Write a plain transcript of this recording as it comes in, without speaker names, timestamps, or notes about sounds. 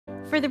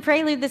For the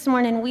prelude this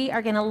morning, we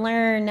are going to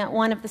learn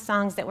one of the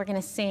songs that we're going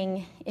to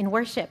sing in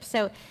worship.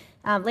 So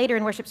later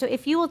in worship. So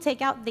if you will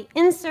take out the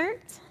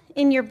insert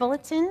in your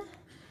bulletin,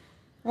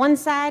 one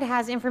side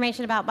has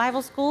information about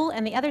Bible school,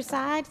 and the other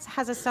side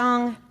has a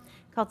song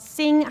called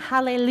Sing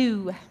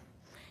Hallelujah.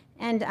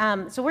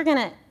 And so we're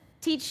going to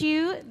teach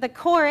you the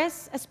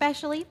chorus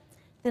especially,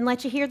 then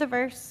let you hear the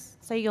verse,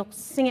 so you'll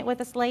sing it with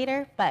us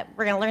later, but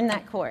we're going to learn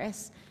that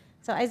chorus.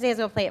 So Isaiah's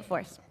going to play it for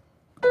us.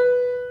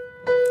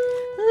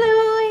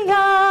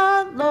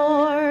 Hallelujah,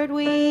 Lord,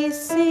 we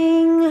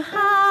sing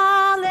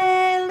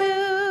hallelujah.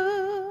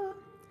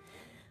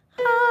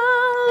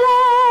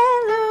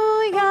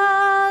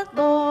 Hallelujah,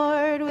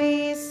 Lord,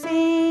 we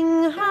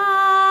sing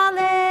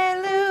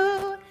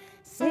hallelujah.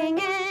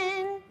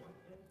 Singing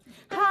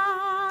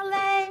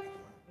hallelujah,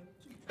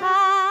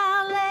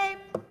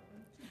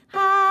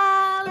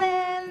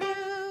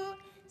 hallelujah,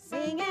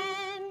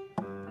 singing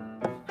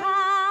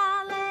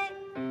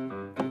hallelujah.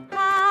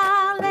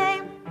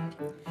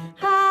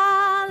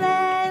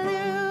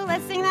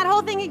 Let's sing that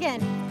whole thing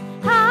again.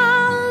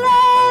 Hallelujah,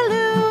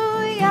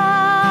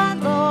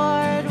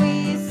 Lord,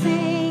 we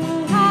sing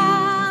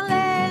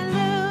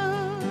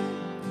hallelujah.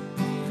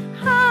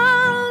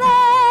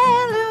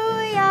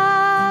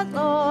 Hallelujah,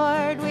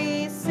 Lord,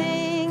 we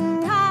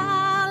sing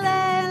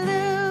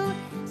hallelujah.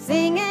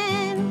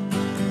 Singing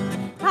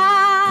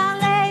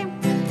hallelujah,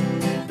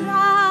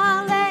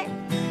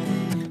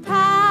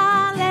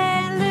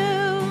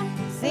 hallelujah,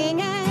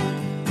 singing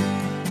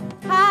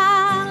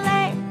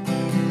hallelujah.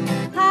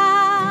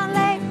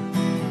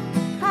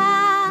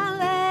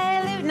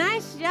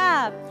 Nice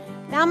job.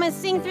 Now I'm going to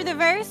sing through the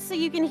verse so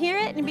you can hear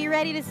it and be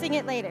ready to sing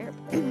it later.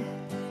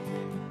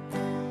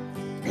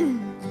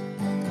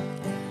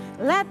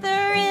 Let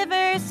the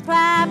rivers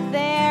clap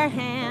their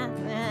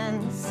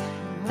hands.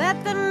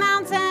 Let the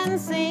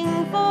mountains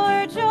sing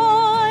for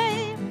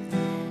joy.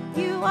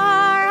 You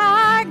are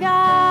our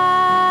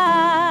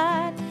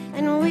God,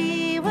 and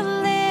we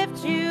will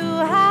lift you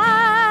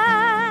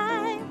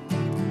high,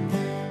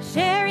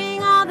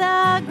 sharing all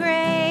the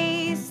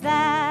grace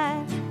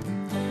that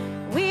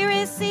we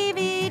receive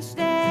each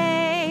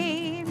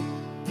day.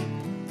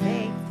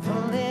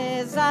 Faithful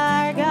is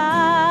our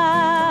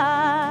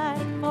God,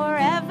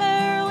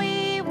 forever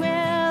we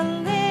will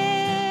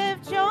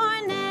lift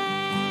your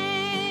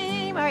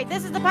name. All right,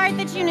 this is the part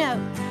that you know.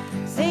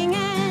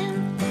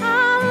 Singing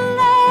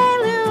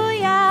hallelujah,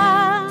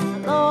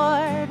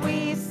 Lord,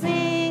 we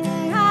sing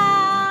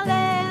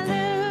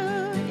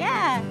hallelujah.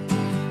 Yeah.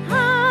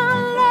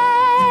 Hallelujah,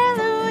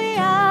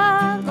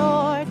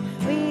 Lord,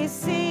 we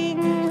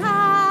sing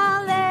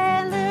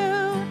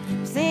hallelujah.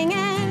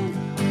 Singing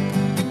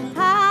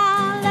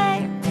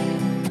hallelujah,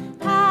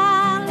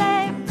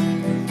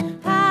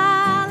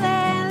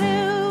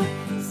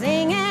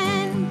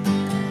 singing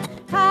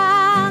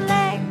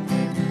hallelujah.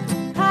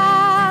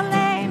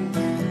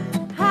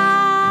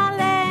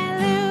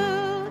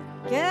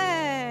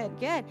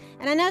 Good.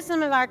 And I know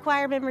some of our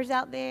choir members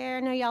out there, I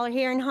know y'all are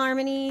hearing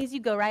harmonies. You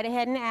go right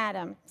ahead and add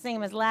them. Sing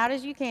them as loud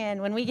as you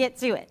can when we get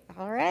to it.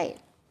 All right.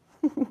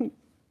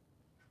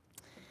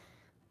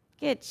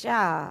 Good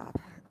job.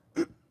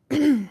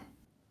 Well,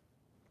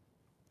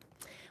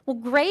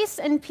 grace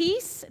and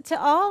peace to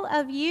all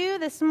of you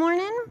this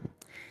morning.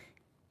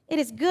 It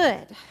is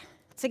good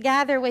to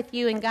gather with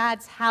you in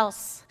God's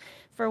house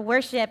for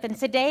worship. And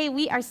today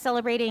we are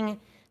celebrating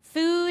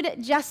Food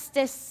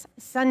Justice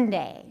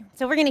Sunday.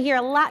 So we're going to hear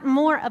a lot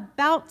more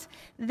about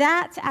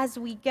that as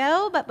we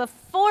go. But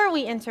before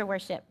we enter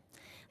worship,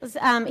 let's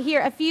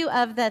hear a few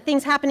of the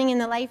things happening in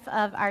the life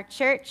of our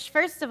church.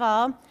 First of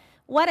all,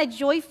 what a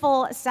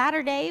joyful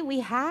Saturday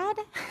we had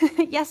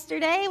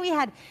yesterday. We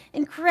had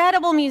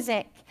incredible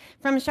music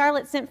from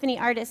Charlotte Symphony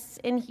artists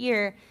in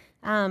here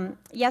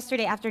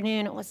yesterday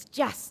afternoon. It was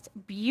just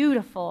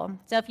beautiful.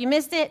 So if you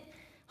missed it,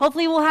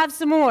 hopefully we'll have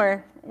some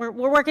more. We're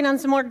working on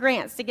some more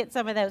grants to get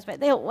some of those,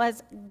 but it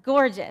was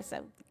gorgeous.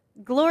 So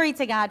glory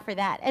to God for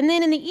that. And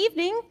then in the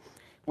evening,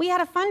 we had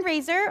a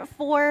fundraiser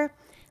for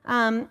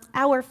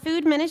our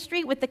food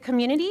ministry with the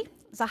community.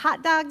 It was a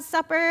hot dog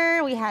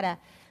supper. We had a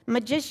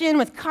magician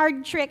with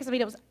card tricks. I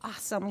mean, it was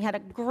awesome. We had a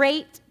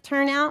great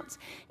turnout,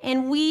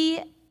 and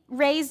we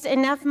raised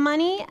enough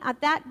money at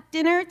that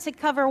dinner to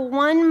cover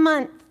 1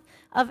 month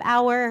of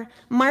our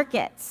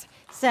markets.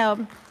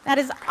 So that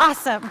is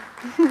awesome.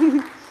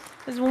 It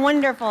was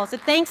wonderful. So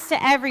thanks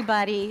to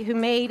everybody who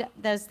made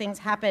those things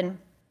happen.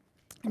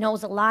 I know it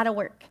was a lot of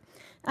work.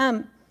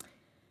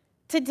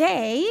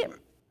 Today,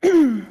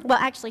 well,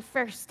 actually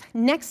first,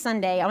 next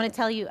Sunday, I want to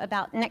tell you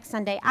about next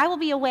Sunday. I will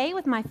be away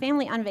with my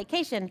family on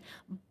vacation,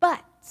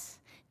 but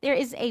there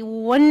is a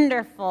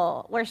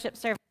wonderful worship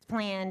service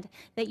planned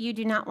that you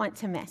do not want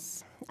to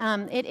miss.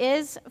 It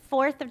is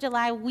 4th of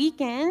July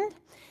weekend,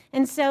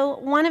 and so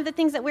one of the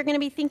things that we're going to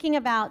be thinking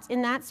about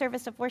in that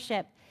service of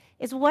worship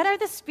is what are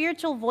the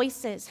spiritual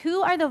voices?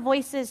 Who are the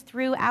voices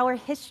through our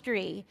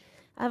history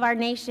of our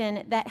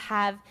nation that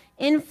have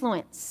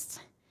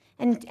influenced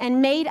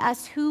and made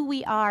us who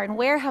we are? And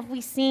where have we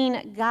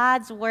seen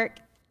God's work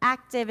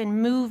active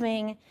and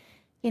moving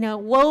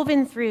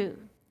woven through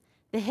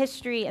the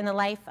history and the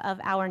life of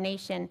our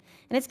nation.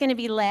 And it's going to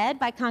be led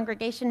by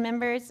congregation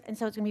members, and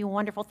so it's going to be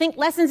wonderful. Think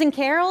lessons and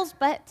carols,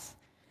 but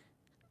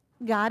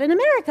God in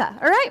America,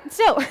 all right?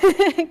 So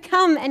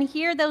come and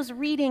hear those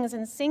readings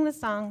and sing the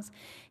songs,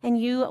 and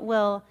you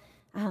will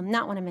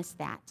not want to miss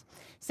that.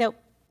 So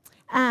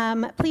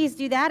please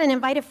do that and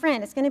invite a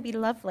friend. It's going to be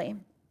lovely.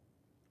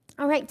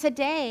 All right,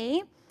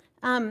 today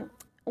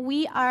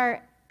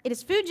it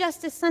is Food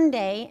Justice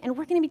Sunday, and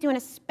we're going to be doing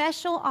a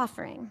special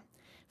offering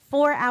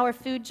for our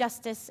food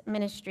justice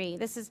ministry.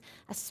 This is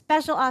a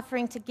special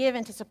offering to give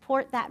and to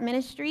support that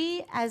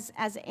ministry as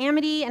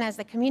Amity and as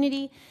the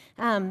community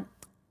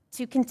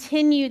to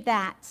continue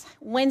that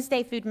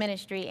Wednesday food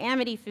ministry,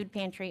 Amity Food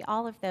Pantry,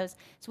 all of those.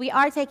 So we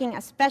are taking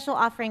a special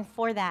offering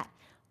for that.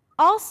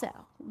 Also,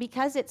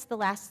 because it's the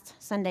last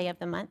Sunday of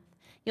the month,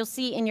 you'll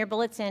see in your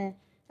bulletin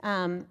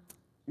the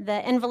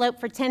envelope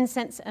for 10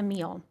 cents a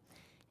meal.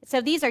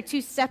 So these are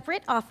two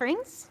separate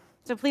offerings,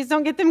 so please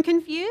don't get them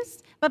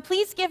confused, but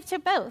please give to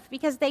both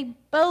because they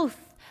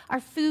both are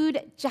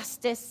food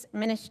justice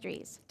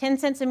ministries. 10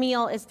 cents a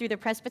meal is through the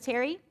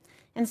Presbytery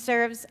and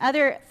serves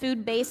other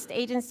food-based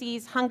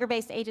agencies,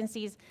 hunger-based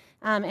agencies,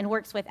 and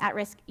works with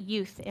at-risk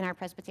youth in our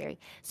Presbytery.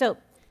 So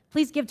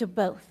please give to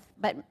both,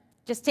 but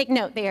just take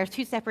note, they are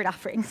two separate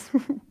offerings.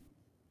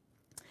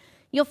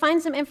 You'll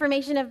find some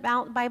information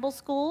about Bible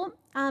school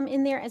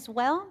in there as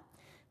well.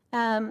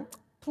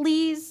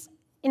 Please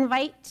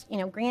invite,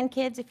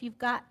 grandkids if you've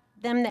got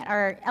them that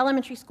are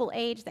elementary school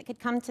age that could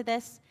come to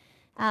this.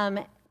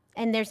 And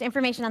there's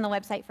information on the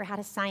website for how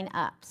to sign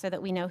up so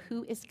that we know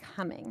who is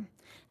coming.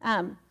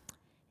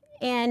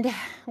 And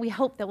we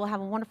hope that we'll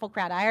have a wonderful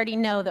crowd. I already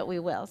know that we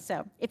will.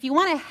 So if you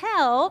want to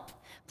help,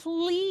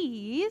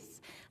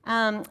 please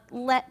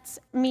let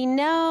me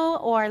know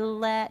or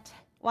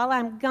while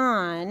I'm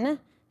gone,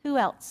 who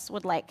else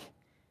would like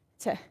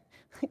to?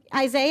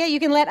 Isaiah, you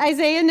can let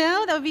Isaiah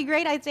know. That would be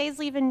great. Isaiah's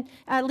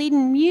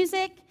leading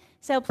music.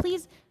 So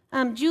please,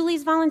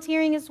 Julie's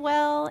volunteering as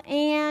well.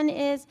 Anne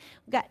is.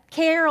 We've got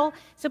Carol.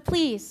 So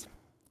please,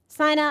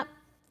 sign up,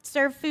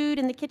 serve food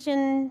in the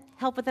kitchen,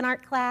 help with an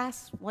art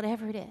class,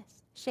 whatever it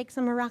is. Shake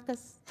some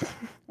maracas.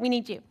 We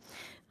need you.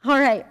 All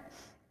right.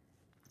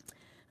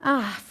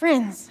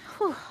 Friends,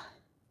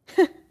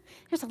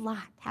 there's a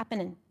lot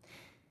happening,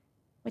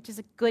 which is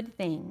a good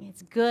thing.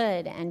 It's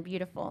good and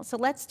beautiful. So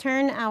let's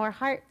turn our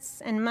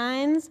hearts and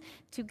minds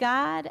to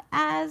God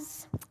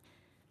as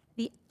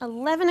the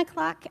 11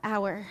 o'clock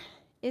hour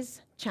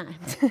is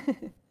chimed.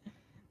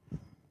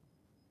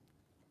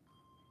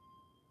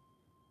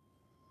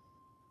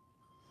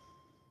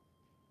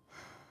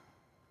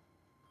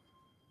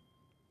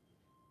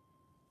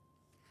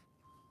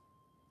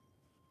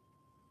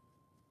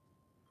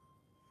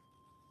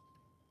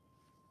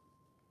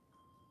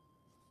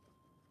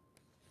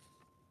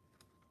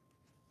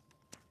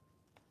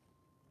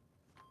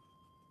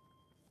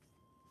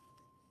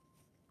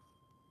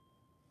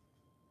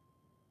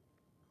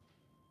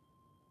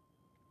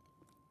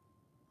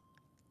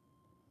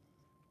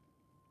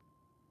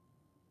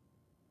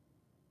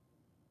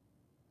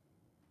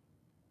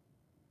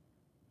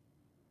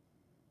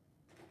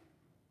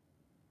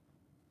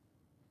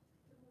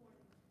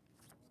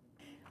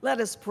 Let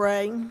us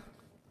pray.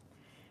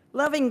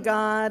 Loving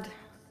God,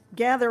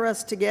 gather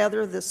us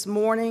together this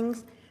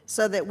morning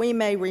so that we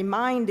may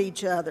remind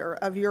each other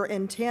of your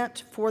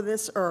intent for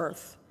this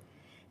earth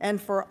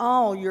and for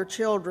all your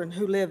children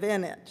who live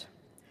in it.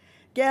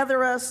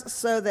 Gather us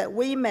so that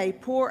we may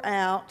pour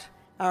out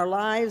our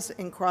lives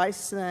in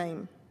Christ's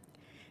name,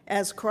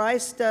 as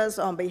Christ does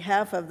on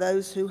behalf of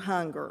those who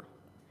hunger,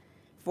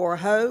 for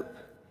hope,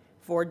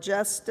 for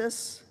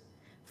justice,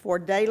 for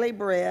daily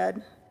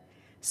bread,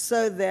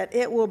 so that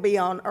it will be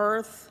on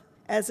earth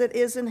as it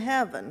is in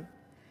heaven,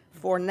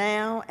 for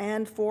now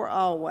and for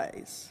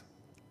always.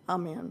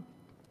 Amen.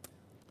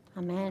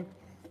 Amen.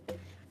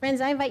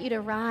 Friends, I invite you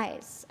to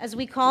rise as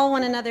we call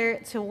one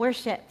another to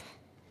worship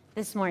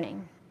this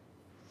morning.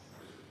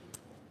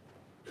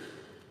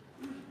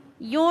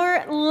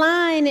 Your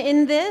line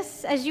in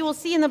this, as you will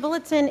see in the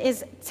bulletin,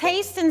 is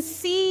taste and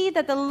see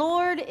that the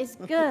Lord is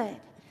good.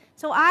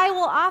 So I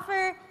will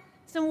offer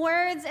some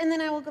words, and then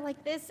I will go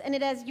like this, and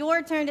it is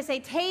your turn to say,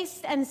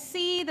 taste and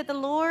see that the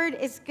Lord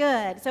is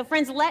good. So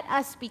friends, let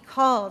us be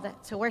called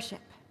to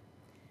worship.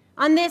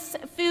 On this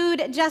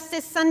Food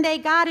Justice Sunday,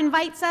 God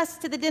invites us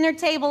to the dinner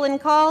table and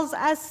calls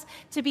us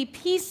to be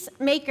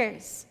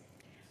peacemakers.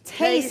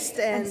 Taste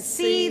and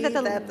see that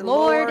the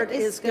Lord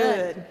is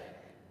good.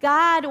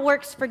 God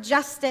works for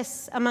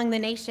justice among the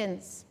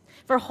nations,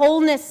 for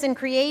wholeness in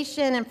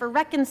creation and for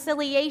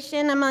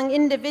reconciliation among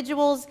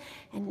individuals.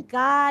 And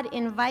God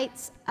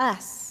invites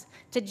us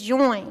to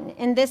join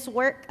in this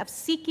work of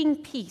seeking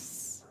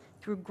peace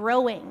through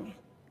growing,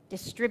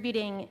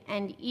 distributing,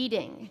 and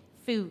eating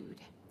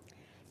food.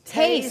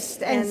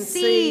 Taste and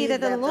see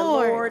that the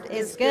Lord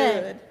is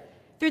good.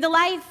 Through the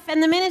life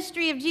and the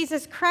ministry of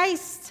Jesus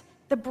Christ,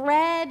 the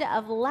bread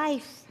of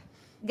life,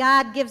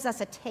 God gives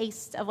us a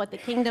taste of what the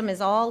kingdom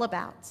is all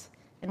about,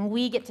 and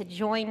we get to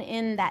join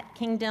in that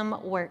kingdom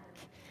work.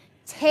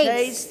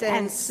 Taste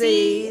and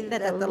see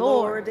that the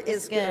Lord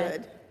is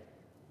good.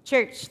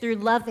 Church, through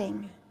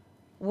loving,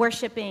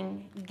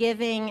 worshiping,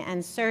 giving,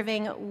 and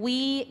serving,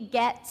 we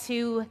get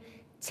to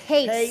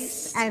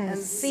taste and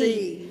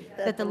see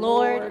that the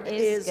Lord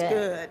is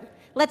good.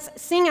 Let's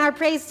sing our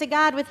praise to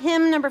God with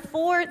hymn number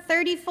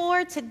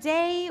 434.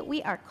 Today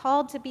we are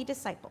called to be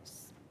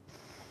disciples.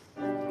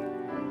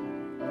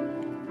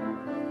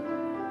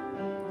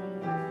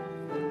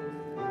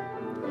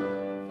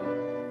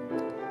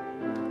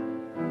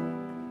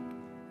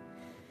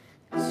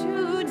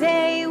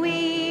 Today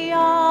we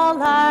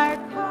all are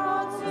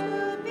called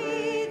to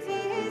be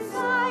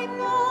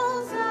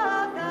disciples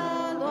of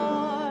the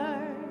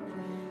Lord,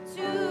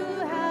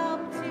 to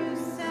help to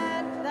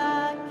set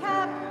the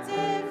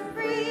captive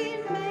free,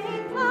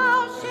 make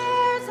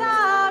plowshares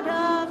out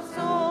of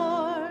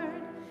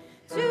sword,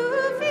 to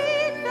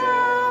feed the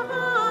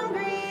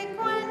hungry,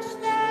 quench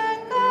their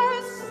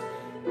thirst,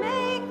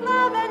 make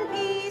love and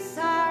peace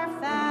our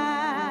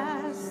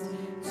fast,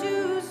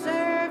 to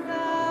serve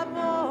the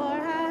poor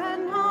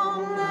and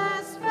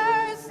homeless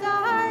first,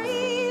 our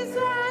ease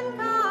and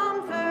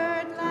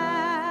comfort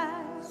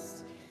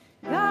last.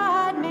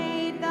 God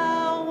made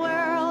the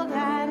world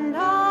and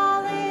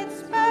all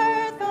its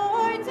birth,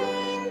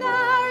 ordained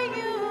our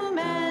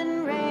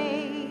human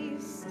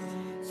race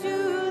to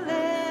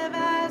live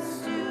as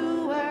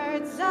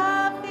stewards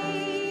of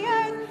the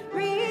earth,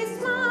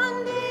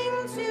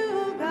 responding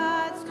to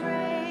God's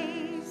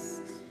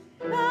grace.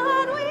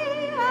 But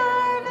we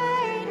are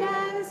vain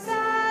and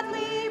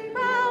sadly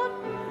proud,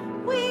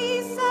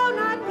 we sow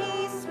not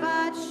peace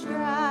but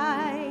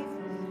strife.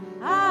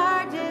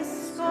 Our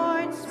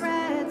discord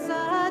spreads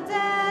a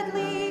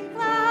deadly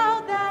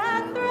cloud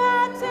that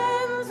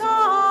threatens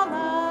all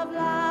of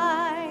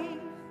life.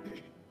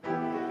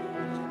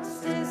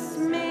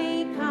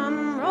 Dismay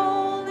come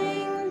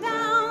rolling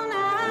down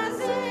as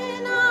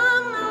in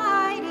a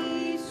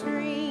mighty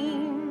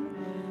stream,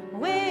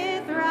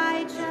 with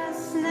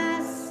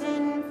righteousness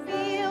in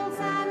fields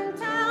and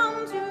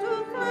towns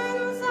to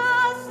cleanse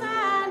us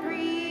and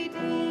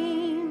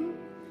redeem.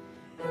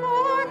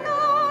 For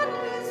God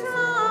is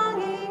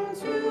longing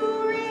to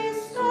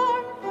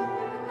restore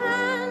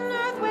an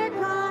earth where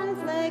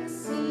conflict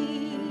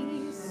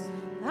cease,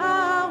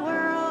 a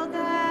world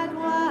that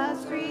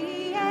was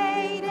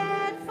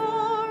created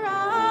for a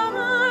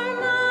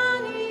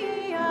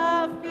harmony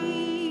of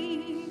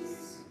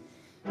peace.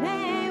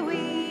 May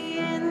we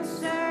in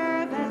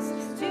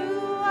service to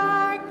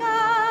our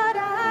God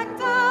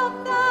act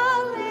out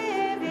the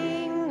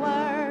living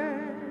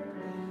word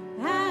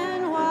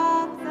and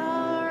walk the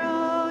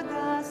road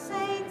the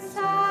saints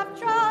have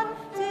trod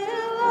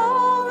till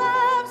all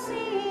have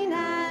seen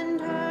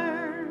and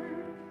heard.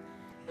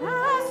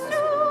 As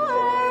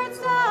stewards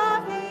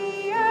of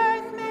the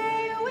earth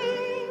may we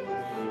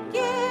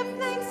give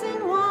thanks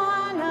in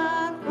one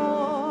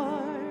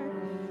accord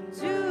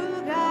to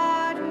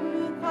God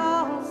who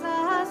calls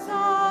us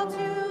all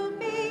to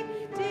be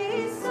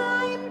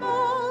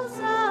disciples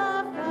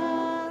of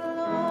the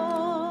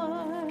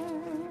Lord.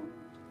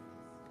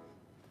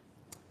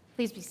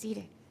 Please be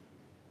seated.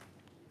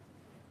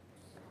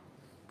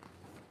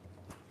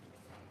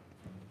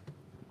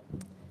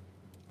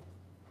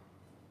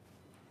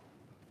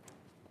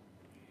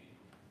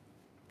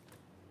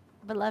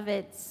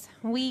 Beloveds,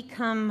 we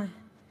come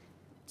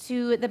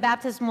to the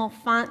baptismal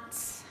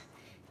font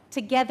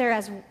together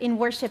as in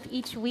worship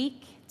each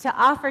week to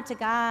offer to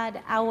God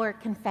our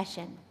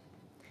confession.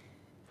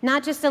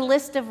 Not just a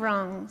list of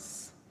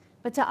wrongs,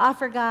 but to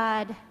offer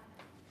God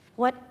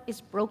what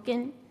is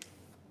broken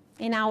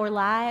in our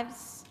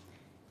lives,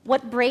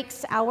 what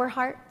breaks our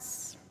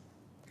hearts,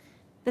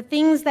 the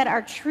things that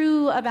are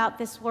true about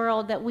this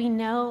world that we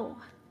know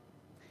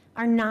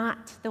are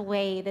not the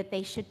way that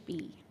they should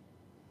be.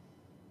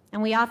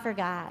 And we offer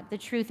God the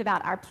truth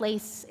about our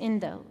place in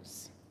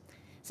those.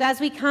 So as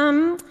we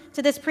come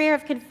to this prayer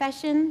of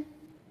confession,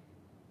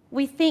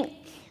 we think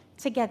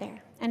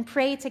together and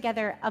pray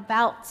together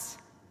about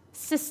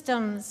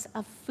systems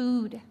of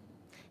food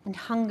and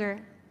hunger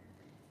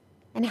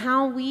and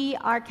how we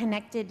are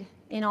connected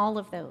in all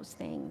of those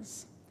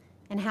things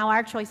and how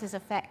our choices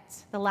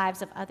affect the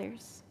lives of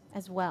others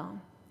as well.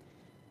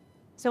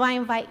 So I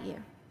invite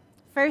you.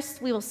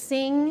 First, we will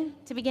sing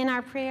to begin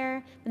our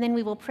prayer, and then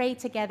we will pray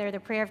together the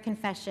prayer of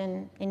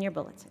confession in your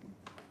bulletin.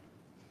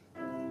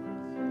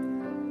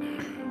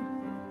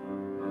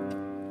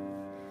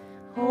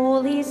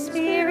 Holy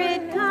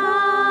Spirit,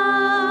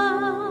 come.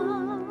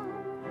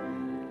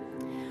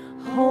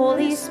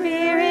 Holy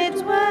Spirit,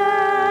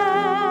 dwell.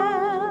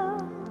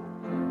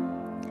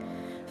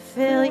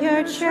 Fill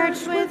your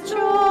church with joy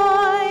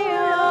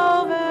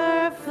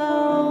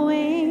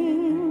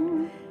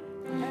overflowing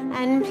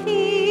and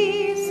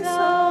peace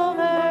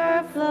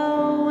overflowing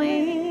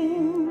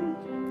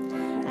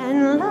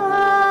and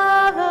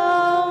love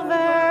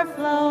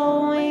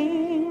overflowing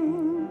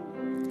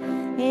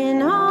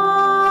in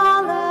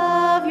all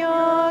of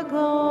your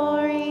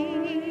glory.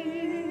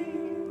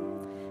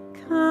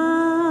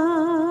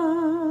 Come.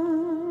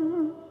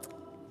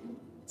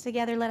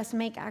 Together, let us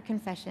make our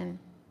confession.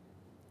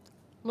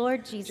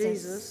 Lord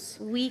Jesus,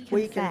 we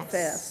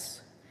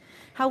confess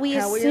how we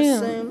how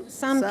assume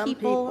some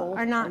people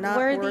are not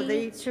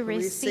worthy to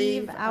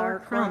receive our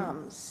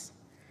crumbs,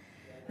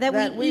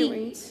 that we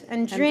eat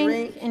and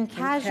drink in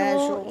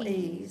casual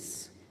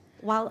ease,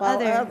 while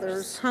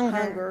others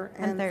hunger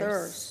and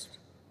thirst,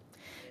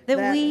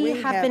 that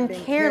we have been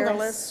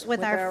careless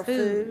with our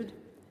food,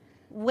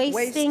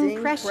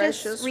 wasting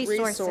precious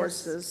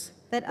resources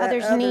that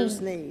others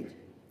need,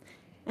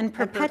 and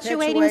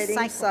perpetuating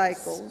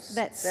cycles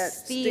that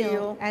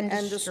steal and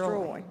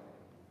destroy.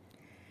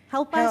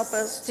 Help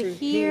us to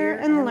hear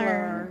and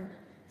learn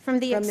from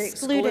the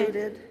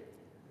excluded,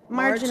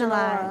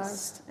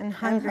 marginalized, and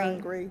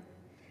hungry.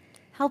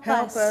 Help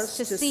us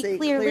to see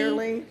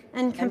clearly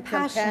and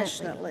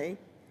compassionately.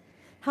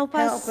 Help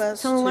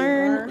us to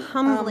learn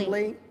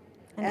humbly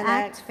and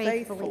act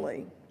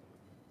faithfully,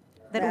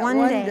 that one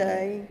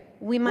day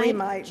we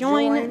might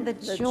join the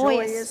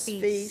joyous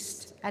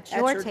feast at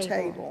your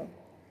table,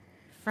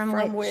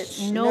 from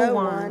which no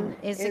one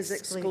is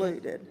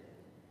excluded.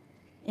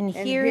 In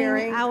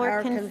hearing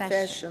our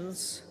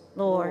confessions,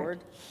 Lord,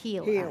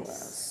 heal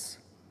us.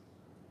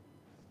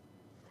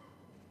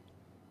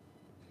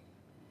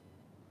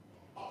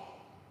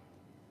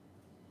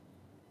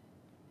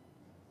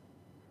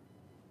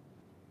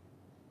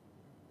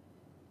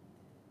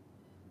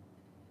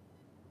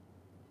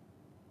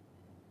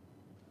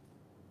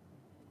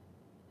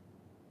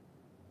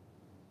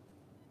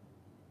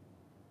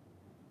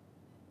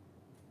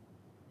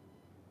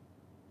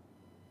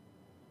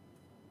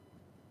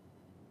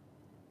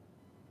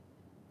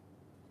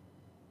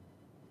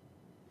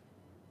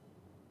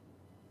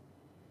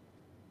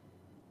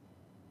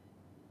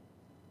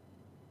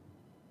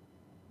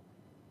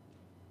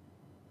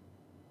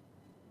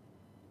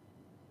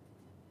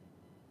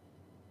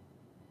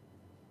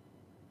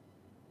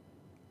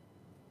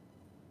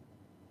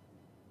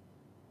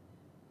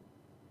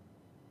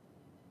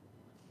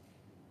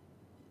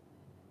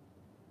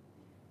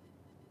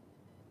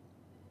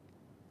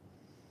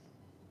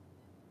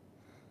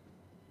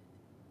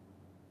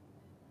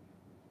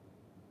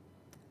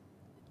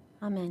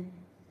 Amen.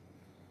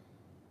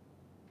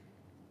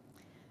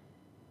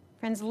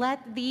 Friends,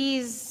 let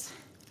these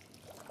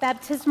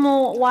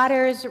baptismal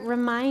waters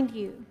remind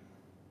you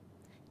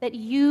that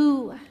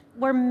you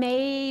were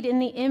made in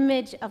the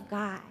image of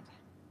God.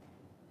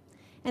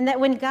 And that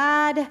when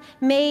God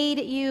made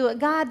you,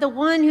 God, the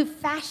one who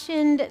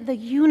fashioned the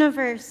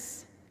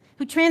universe,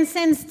 who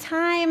transcends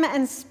time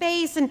and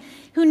space, and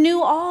who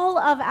knew all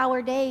of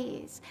our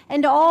days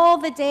and all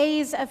the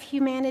days of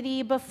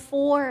humanity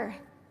before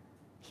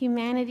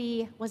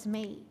humanity was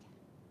made.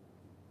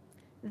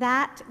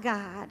 That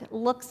God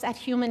looks at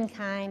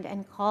humankind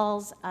and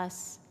calls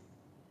us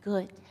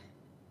good.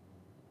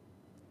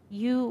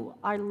 You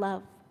are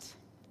loved.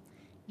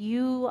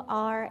 You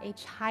are a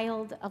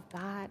child of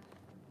God.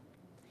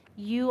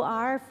 You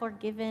are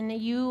forgiven.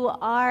 You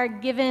are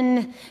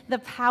given the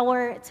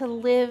power to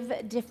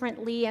live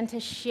differently and to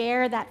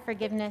share that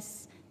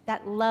forgiveness,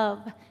 that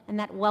love, and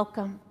that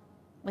welcome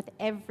with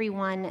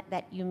everyone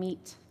that you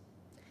meet.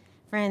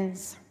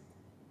 Friends,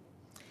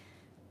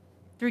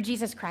 through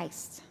Jesus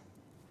Christ,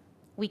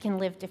 we can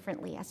live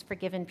differently as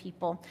forgiven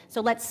people.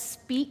 So let's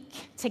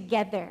speak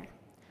together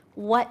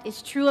what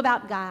is true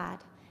about God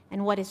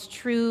and what is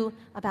true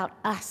about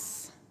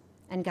us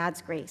and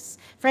God's grace.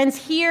 Friends,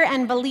 hear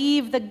and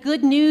believe the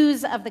good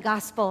news of the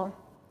gospel.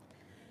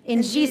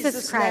 In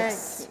Jesus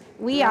Christ,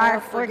 we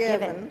are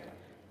forgiven.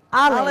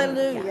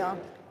 Alleluia.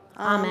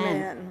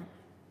 Amen.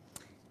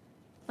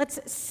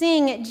 Let's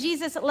sing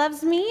Jesus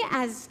Loves Me.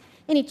 As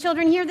any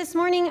children here this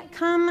morning,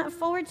 come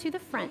forward to the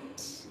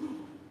front.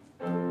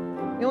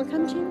 You want to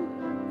come, Jim?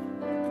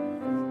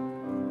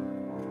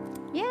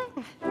 Yeah.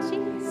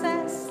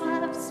 Jesus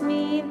loves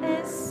me,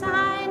 this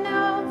I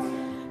know,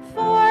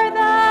 for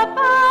the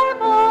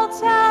Bible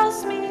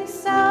tells me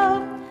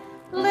so.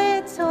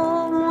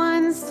 Little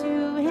ones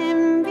to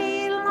him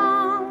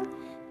belong.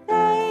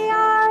 They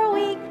are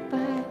weak,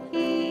 but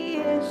he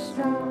is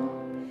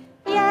strong.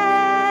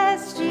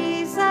 Yes,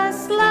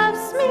 Jesus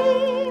loves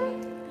me.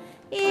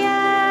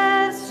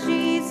 Yes,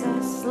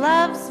 Jesus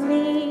loves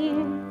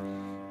me.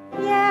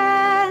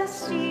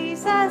 Yes,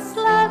 Jesus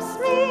loves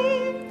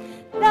me.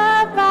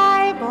 The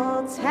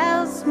Bible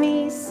tells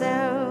me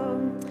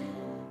so.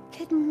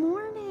 Good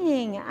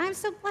morning. I'm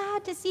so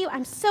glad to see you.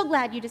 I'm so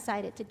glad you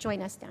decided to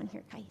join us down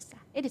here, Kaisa.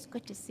 It is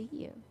good to see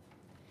you.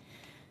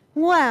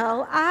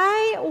 Well,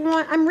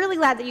 I'm really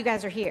glad that you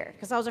guys are here,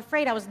 because I was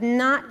afraid I was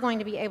not going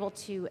to be able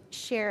to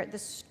share the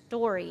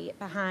story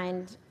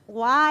behind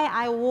why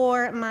I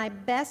wore my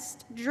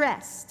best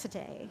dress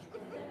today.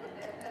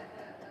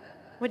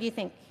 What do you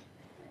think?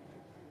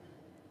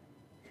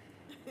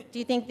 Do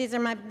you think this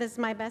is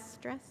my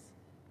best dress?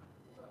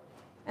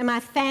 Am I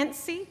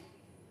fancy?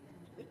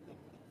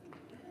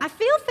 I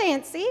feel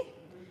fancy.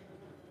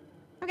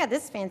 I've got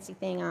this fancy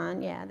thing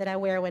on, yeah, that I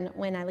wear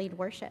when I lead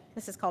worship.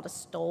 This is called a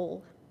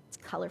stole. It's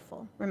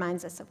colorful,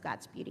 reminds us of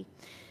God's beauty.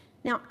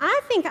 Now,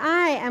 I think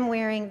I am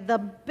wearing the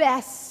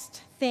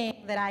best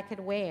thing that I could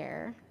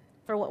wear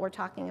for what we're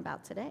talking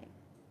about today.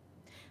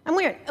 I'm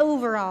wearing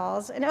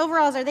overalls. And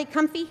overalls, are they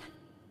comfy?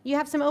 You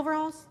have some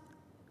overalls?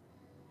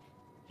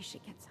 You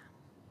should get some.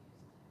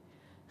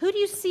 Who do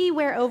you see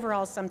wear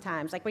overalls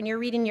sometimes, like when you're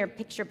reading your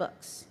picture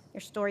books,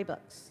 your story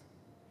books?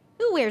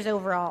 Who wears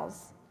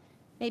overalls?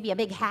 Maybe a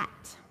big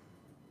hat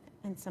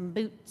and some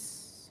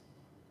boots.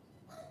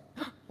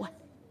 What?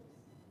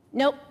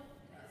 Nope.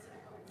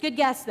 Good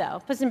guess,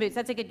 though. Puss in Boots,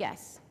 that's a good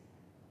guess.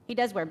 He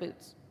does wear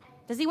boots.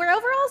 Does he wear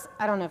overalls?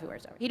 I don't know if he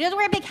wears overalls. He does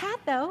wear a big hat,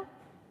 though,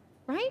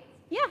 right?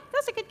 Yeah,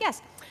 that's a good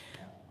guess.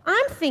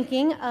 I'm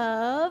thinking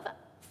of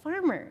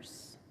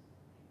farmers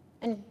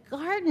and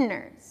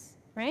gardeners,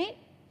 right?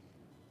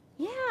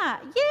 Yeah,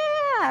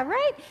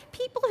 right?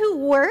 People who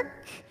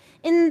work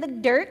in the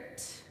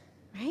dirt,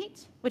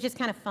 right? Which is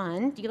kind of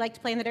fun. Do you like to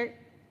play in the dirt?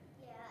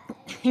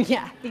 Yeah.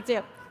 Yeah, me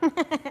too.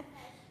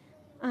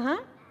 Uh-huh.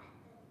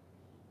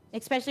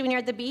 Especially when you're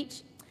at the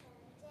beach.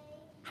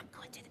 I'm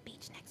going to the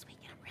beach next week,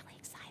 and I'm really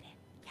excited.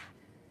 Yeah,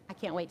 I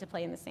can't wait to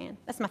play in the sand.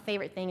 That's my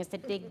favorite thing, is to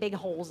dig big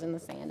holes in the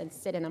sand and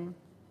sit in them.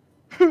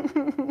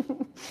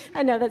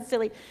 I know, that's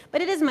silly,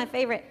 but it is my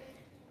favorite.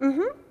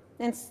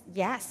 And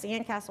yeah,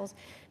 sandcastles.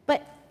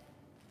 But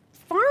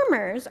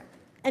farmers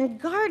and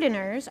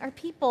gardeners are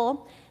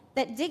people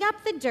that dig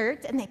up the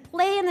dirt, and they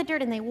play in the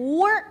dirt, and they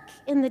work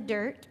in the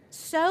dirt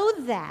so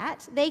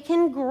that they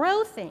can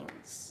grow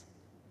things.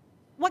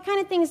 What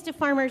kind of things do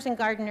farmers and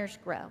gardeners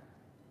grow?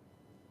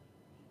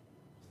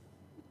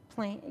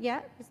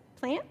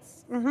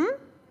 Plants.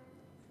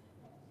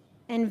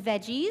 And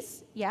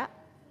veggies, yeah.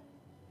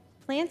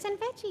 Plants and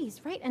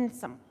veggies, right? And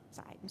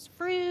sometimes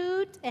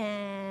fruit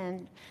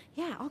and,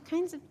 yeah, all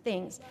kinds of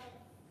things.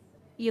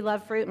 You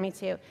love fruit, me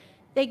too.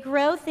 They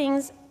grow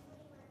things,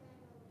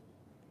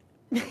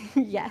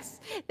 yes.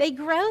 They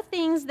grow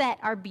things that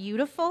are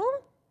beautiful.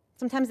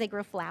 Sometimes they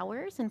grow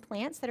flowers and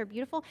plants that are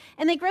beautiful.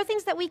 And they grow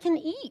things that we can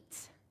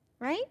eat,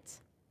 right?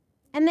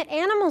 And that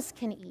animals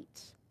can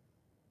eat.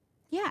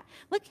 Yeah.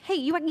 Look, hey,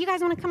 you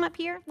guys want to come up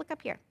here? Look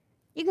up here.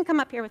 You can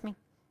come up here with me.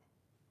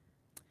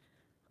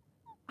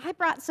 I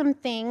brought some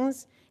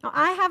things. Now,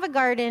 I have a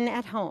garden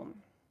at home,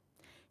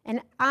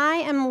 and I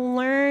am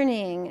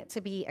learning to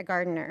be a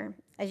gardener,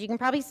 as you can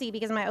probably see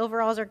because my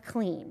overalls are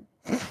clean.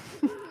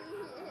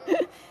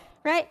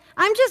 Right?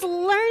 I'm just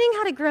learning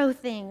how to grow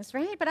things,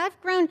 right? But I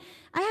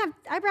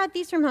brought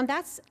these from home.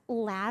 That's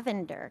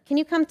lavender. Can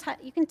you come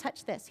you can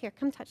touch this. Here,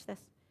 come touch this.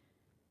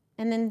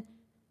 And then,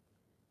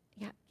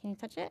 yeah, can you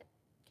touch it?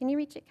 Can you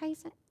reach it,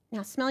 Kaisa?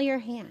 Now smell your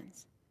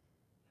hands.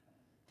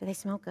 Do they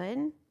smell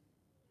good?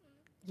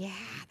 Yeah,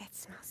 that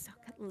smells so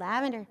good.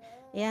 Lavender.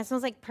 Yeah, it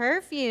smells like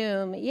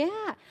perfume.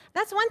 Yeah,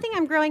 that's one thing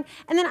I'm growing.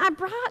 And then I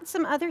brought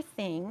some other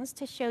things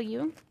to show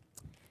you.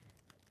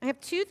 I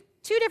have two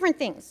different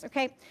things,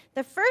 okay?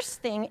 The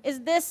first thing is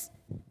this.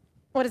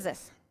 What is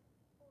this?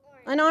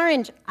 Orange. An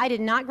orange. I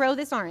did not grow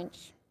this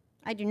orange.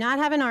 I do not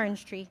have an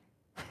orange tree.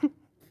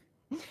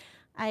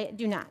 I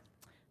do not.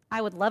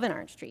 I would love an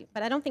orange tree,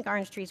 but I don't think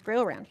orange trees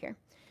grow around here.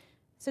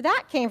 So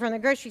that came from the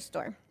grocery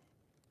store.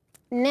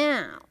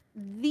 Now,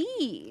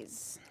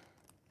 this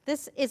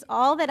is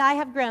all that I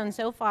have grown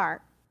so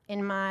far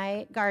in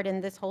my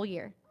garden this whole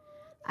year.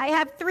 I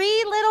have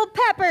 3 little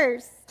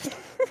peppers.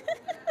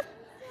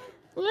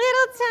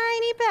 Little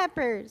tiny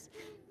peppers.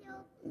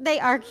 They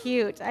are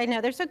cute. I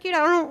know, they're so cute. I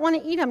don't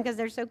want to eat them because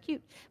they're so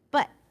cute.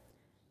 But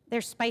they're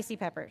spicy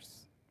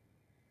peppers.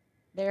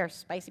 They're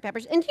spicy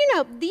peppers. And you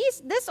know,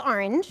 this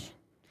orange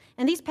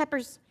and these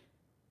peppers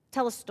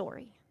tell a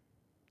story.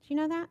 Do you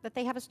know that? That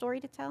they have a story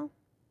to tell?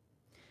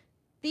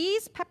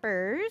 These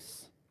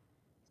peppers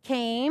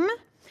came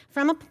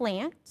from a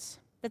plant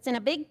that's in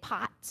a big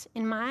pot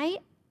in my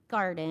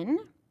garden.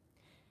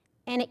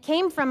 And it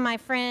came from my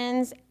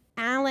friends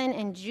Alan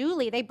and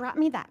Julie. They brought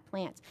me that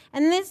plant.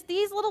 And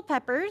these little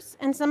peppers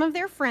and some of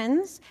their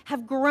friends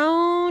have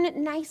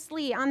grown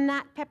nicely on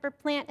that pepper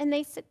plant, and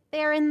they sit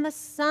there in the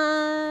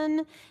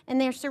sun, and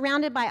they're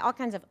surrounded by all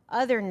kinds of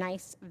other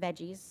nice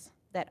veggies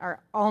that are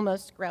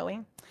almost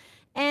growing.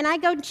 And I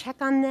go check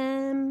on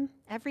them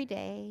every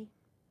day.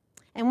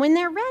 And when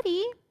they're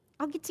ready,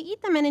 I'll get to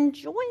eat them and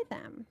enjoy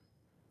them.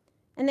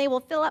 And they will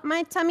fill up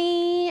my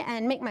tummy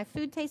and make my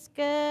food taste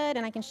good,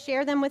 and I can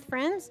share them with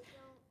friends.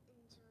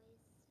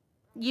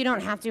 You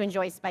don't have to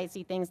enjoy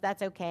spicy things.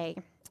 That's okay.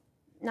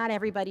 Not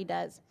everybody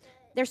does.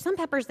 There's some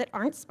peppers that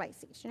aren't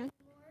spicy, you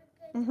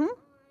know?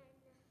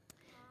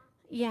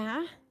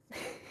 Yeah.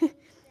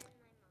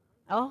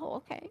 Oh,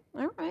 okay.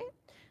 All right.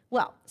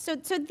 Well, so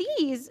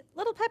these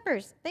little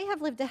peppers, they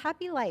have lived a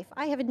happy life.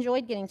 I have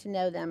enjoyed getting to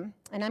know them,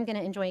 and I'm going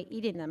to enjoy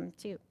eating them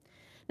too.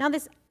 Now,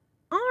 this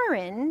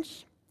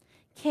orange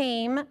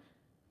came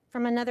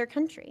from another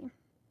country.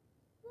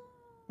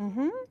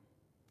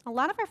 A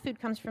lot of our food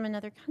comes from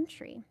another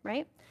country,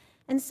 right?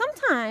 And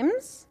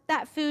sometimes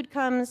that food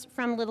comes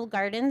from little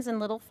gardens and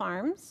little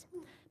farms,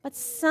 but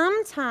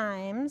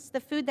sometimes the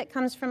food that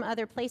comes from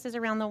other places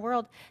around the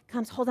world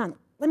comes, hold on,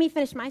 let me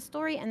finish my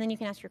story, and then you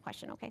can ask your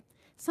question, okay?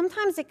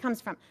 Sometimes it comes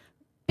from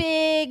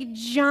big,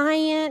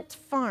 giant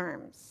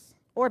farms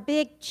or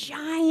big,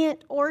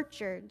 giant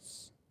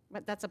orchards,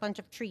 but that's a bunch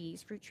of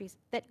trees, fruit trees,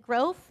 that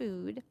grow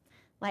food,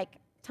 like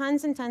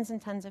tons and tons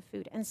and tons of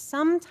food. And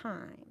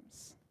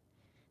sometimes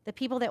the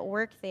people that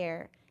work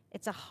there,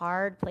 it's a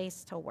hard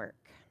place to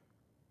work,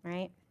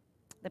 right?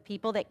 The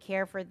people that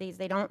care for these,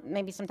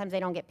 maybe sometimes they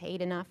don't get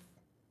paid enough,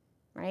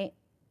 right,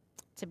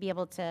 to be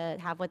able to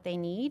have what they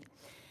need.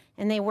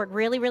 And they work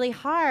really, really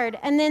hard.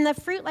 And then the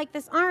fruit, like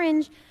this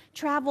orange,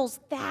 travels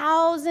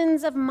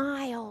thousands of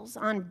miles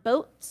on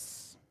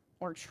boats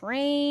or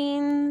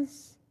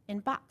trains in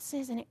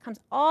boxes, and it comes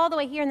all the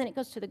way here, and then it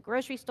goes to the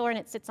grocery store, and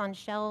it sits on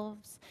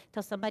shelves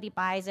till somebody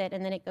buys it,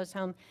 and then it goes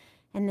home,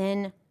 and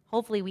then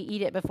hopefully we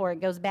eat it before it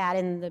goes bad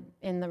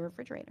in the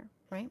refrigerator,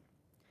 right?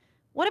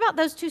 What about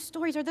those two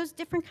stories? Are those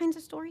different kinds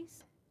of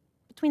stories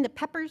between the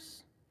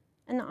peppers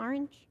and the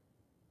orange?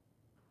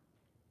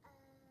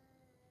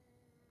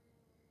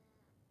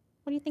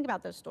 What do you think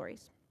about those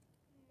stories?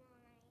 My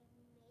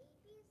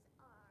maybes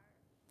are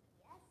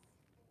yes,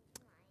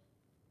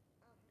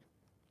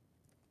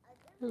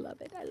 and my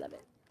other. I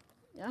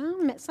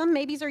love it. Some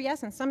maybes are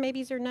yes and some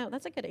maybes are no.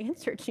 That's a good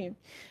answer, June.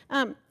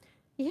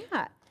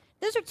 Yeah,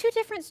 those are two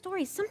different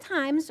stories.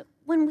 Sometimes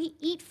when we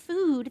eat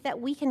food that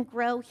we can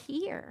grow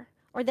here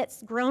or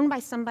that's grown by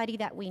somebody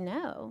that we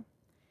know,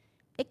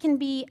 it can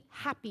be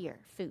happier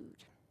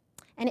food,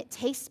 and it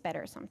tastes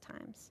better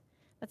sometimes.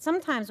 But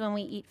sometimes when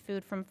we eat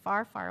food from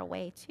far, far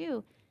away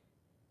too,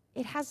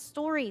 it has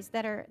stories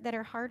that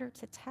are harder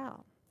to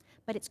tell.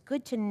 But it's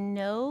good to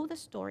know the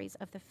stories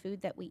of the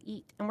food that we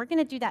eat. And we're going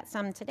to do that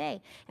some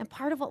today. And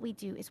part of what we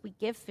do is we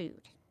give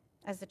food.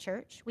 As the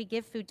church, we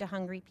give food to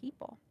hungry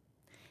people.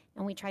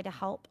 And we try to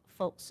help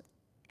folks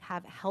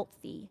have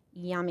healthy,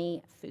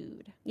 yummy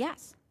food.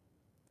 Yes?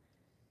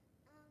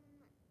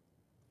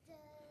 Does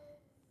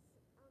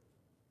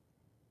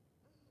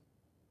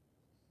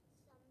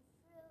some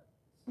fruit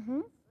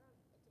Mm-hmm. from a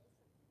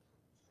different country,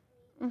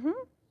 Mm-hmm. like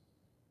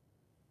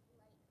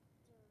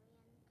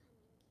durian,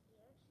 coming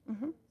here?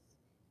 Mm-hmm.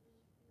 Does mean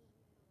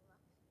that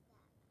I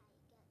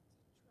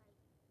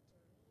get to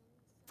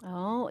try durian?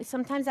 Oh,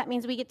 sometimes that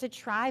means we get to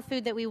try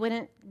food that we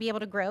wouldn't be able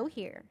to grow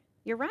here.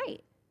 You're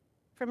right.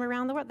 From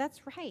around the world.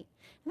 That's right.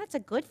 And that's a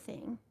good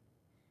thing.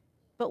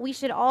 But we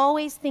should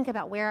always think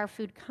about where our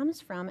food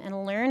comes from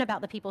and learn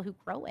about the people who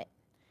grow it.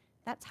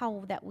 That's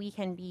how that we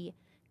can be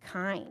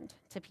kind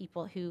to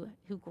people who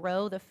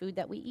grow the food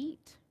that we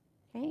eat.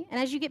 Okay? And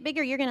as you get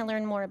bigger, you're going to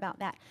learn more about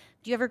that.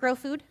 Do you ever grow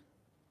food?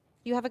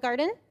 Do you have a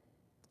garden?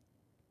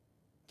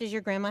 Does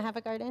your grandma have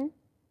a garden?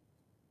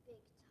 Big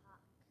talk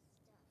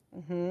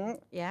stuff. Mm-hmm.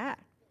 Yeah.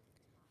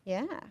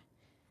 Yeah.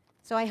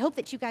 So I hope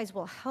that you guys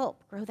will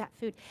help grow that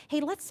food. Hey,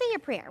 let's say a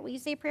prayer. Will you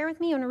say a prayer with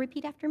me? You want to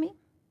repeat after me?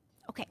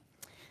 Okay.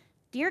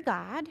 Dear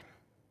God,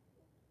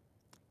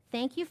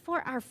 thank you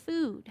for our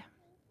food.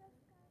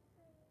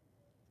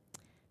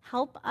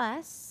 Help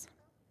us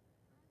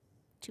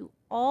to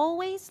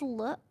always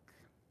look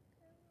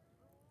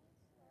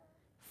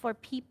for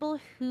people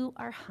who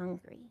are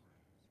hungry.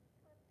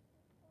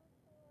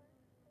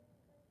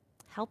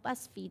 Help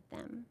us feed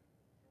them.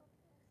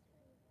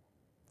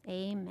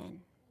 Amen.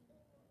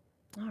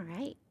 All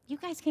right. You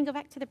guys can go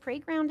back to the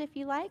playground if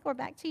you like, or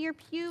back to your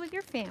pew with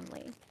your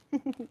family.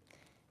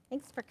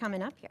 Thanks for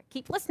coming up here.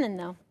 Keep listening,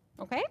 though,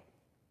 okay?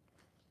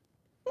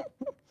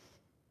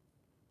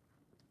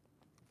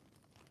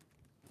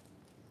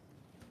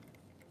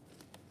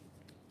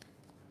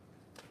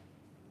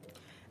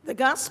 The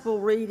gospel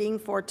reading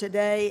for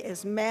today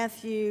is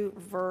Matthew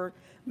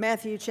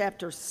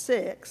chapter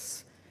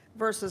 6,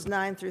 verses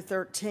 9 through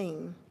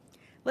 13.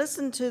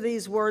 Listen to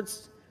these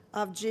words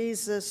of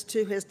Jesus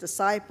to his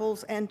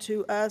disciples and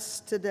to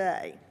us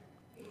today.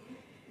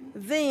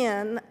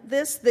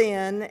 This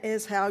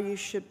is how you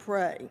should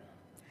pray.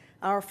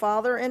 Our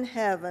Father in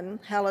heaven,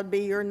 hallowed be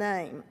your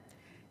name.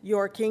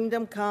 Your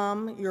kingdom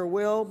come, your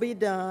will be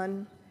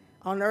done,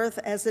 on earth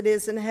as it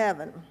is in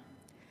heaven.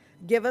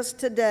 Give us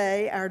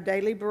today our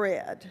daily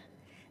bread,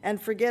 and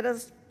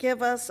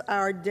give us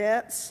our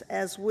debts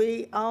as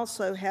we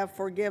also have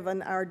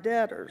forgiven our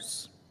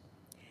debtors.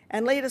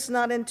 And lead us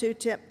not into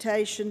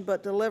temptation,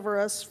 but deliver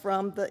us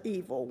from the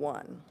evil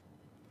one.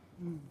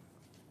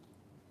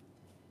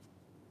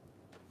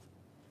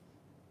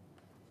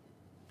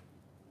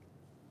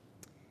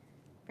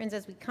 Friends,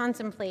 as we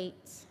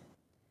contemplate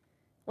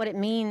what it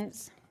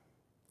means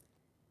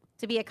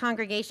to be a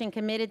congregation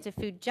committed to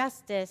food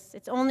justice,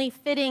 it's only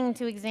fitting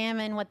to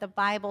examine what the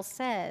Bible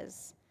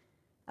says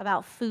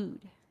about food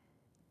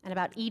and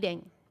about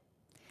eating.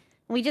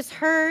 We just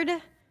heard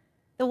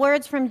the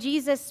words from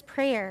Jesus'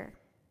 prayer,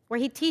 where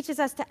he teaches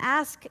us to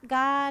ask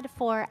God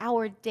for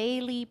our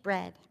daily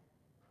bread.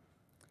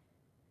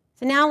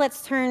 So now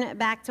let's turn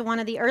back to one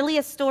of the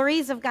earliest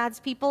stories of God's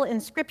people in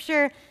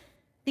Scripture,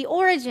 the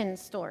origin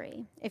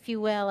story, if you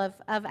will, of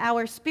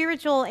our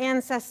spiritual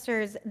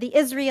ancestors, the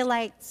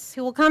Israelites,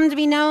 who will come to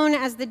be known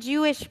as the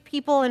Jewish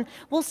people, and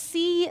we'll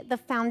see the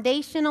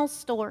foundational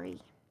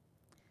story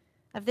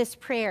of this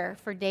prayer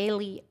for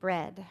daily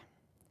bread.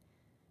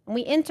 And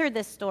we enter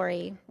this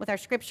story with our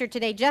scripture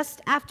today just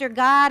after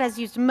God has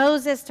used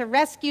Moses to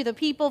rescue the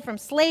people from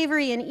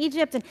slavery in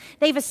Egypt, and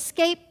they've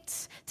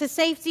escaped to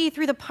safety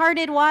through the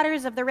parted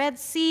waters of the Red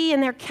Sea,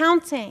 and they're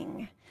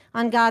counting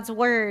on God's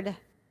word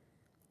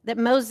that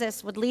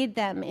Moses would lead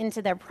them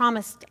into their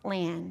promised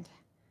land,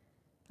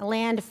 a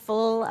land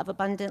full of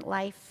abundant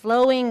life,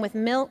 flowing with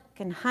milk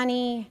and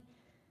honey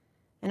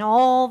and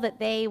all that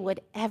they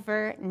would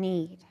ever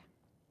need.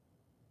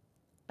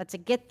 But to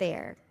get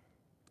there,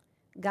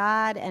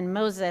 God and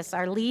Moses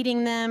are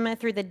leading them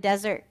through the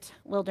desert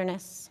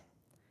wilderness.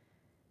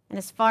 And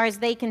as far as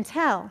they can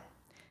tell,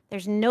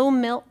 there's no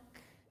milk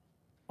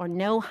or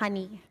no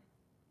honey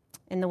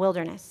in the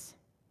wilderness.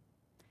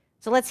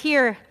 So let's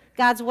hear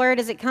God's word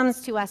as it comes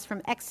to us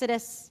from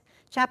Exodus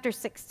chapter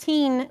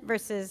 16,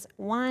 verses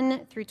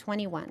 1 through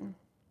 21.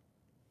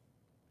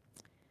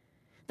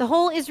 The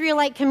whole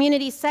Israelite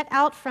community set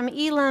out from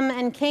Elim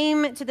and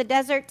came to the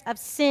desert of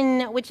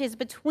Sin, which is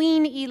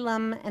between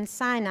Elim and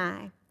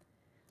Sinai,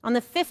 on the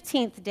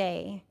 15th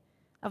day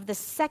of the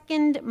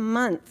 2nd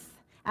month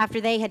after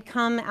they had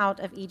come out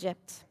of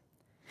Egypt.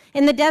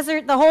 In the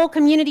desert, the whole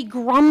community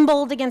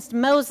grumbled against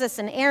Moses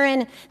and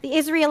Aaron. The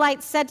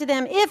Israelites said to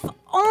them, "If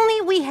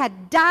only we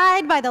had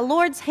died by the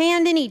Lord's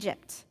hand in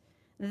Egypt.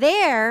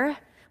 There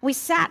we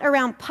sat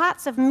around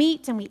pots of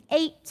meat and we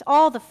ate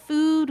all the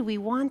food we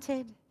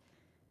wanted.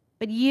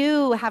 But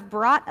you have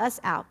brought us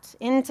out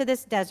into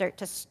this desert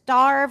to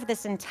starve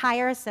this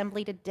entire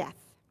assembly to death."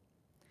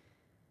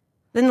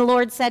 Then the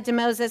Lord said to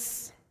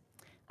Moses,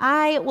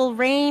 "I will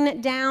rain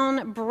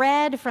down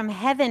bread from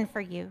heaven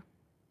for you.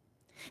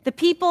 The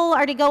people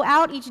are to go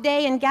out each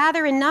day and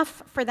gather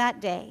enough for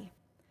that day.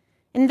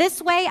 In this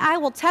way, I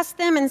will test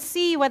them and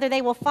see whether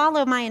they will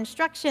follow my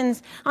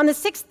instructions. On the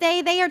 6th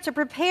day, they are to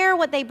prepare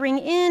what they bring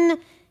in,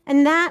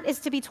 and that is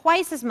to be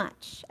twice as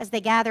much as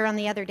they gather on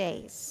the other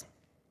days."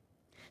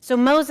 So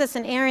Moses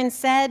and Aaron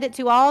said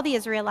to all the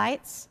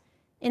Israelites,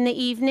 "In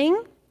the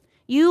evening,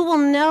 you will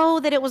know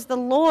that it was the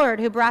Lord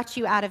who brought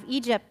you out of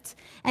Egypt,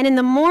 and in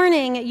the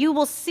morning you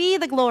will see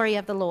the glory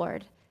of the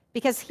Lord,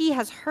 because he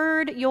has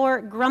heard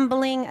your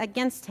grumbling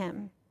against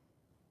him.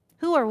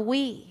 Who are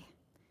we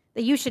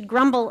that you should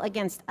grumble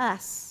against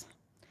us?"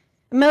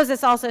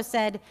 Moses also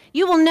said,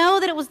 "You will know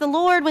that it was the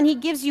Lord when he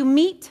gives you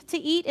meat to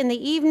eat in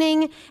the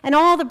evening and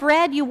all the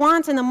bread you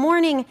want in the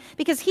morning,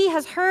 because he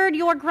has heard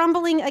your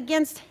grumbling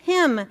against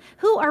him.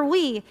 Who are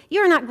we?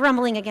 You are not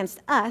grumbling against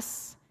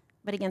us,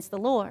 but against the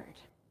Lord."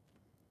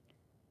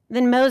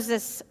 Then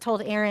Moses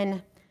told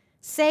Aaron,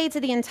 "Say to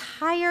the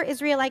entire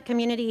Israelite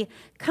community,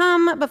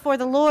 'Come before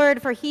the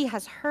Lord, for he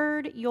has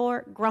heard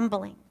your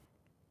grumbling.'"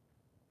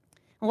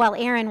 While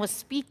Aaron was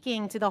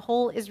speaking to the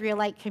whole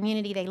Israelite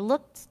community, they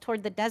looked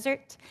toward the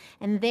desert,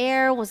 and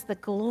there was the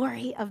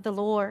glory of the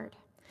Lord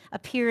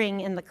appearing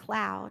in the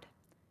cloud.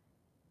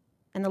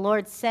 And the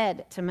Lord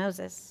said to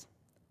Moses,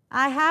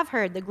 "I have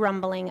heard the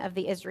grumbling of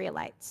the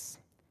Israelites.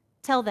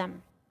 Tell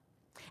them,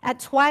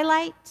 at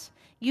twilight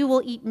you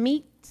will eat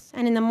meat,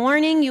 and in the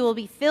morning you will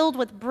be filled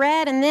with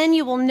bread, and then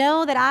you will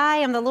know that I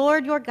am the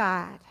Lord your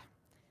God."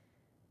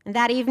 And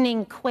that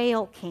evening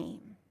quail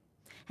came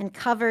and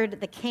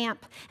covered the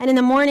camp. And in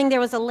the morning there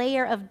was a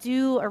layer of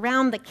dew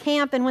around the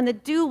camp, and when the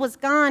dew was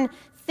gone,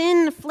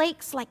 thin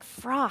flakes like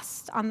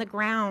frost on the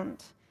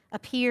ground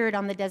appeared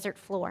on the desert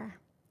floor.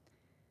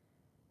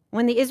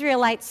 When the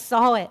Israelites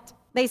saw it,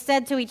 they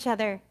said to each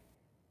other,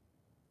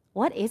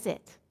 "What is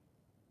it?"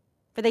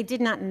 For they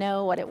did not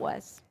know what it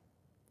was.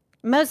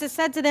 Moses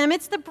said to them,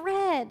 "It's the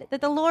bread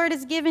that the Lord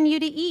has given you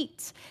to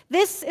eat.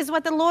 This is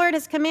what the Lord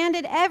has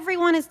commanded.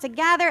 Everyone is to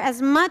gather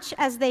as much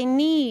as they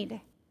need.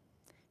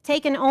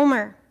 Take an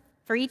omer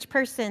for each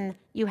person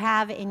you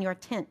have in your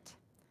tent."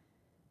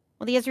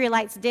 Well, the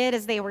Israelites did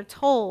as they were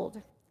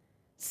told.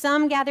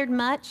 Some gathered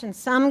much and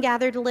some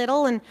gathered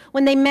little, and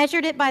when they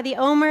measured it by the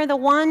omer, the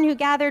one who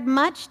gathered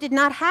much did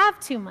not have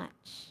too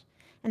much,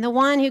 and the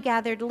one who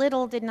gathered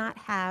little did not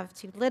have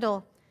too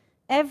little.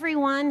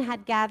 Everyone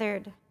had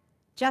gathered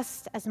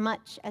just as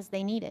much as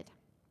they needed.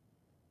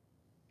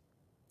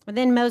 But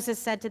then Moses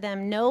said to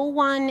them, "No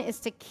one is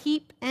to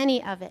keep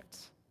any of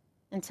it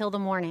until the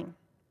morning."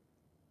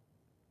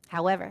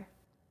 However,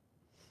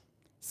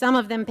 some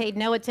of them paid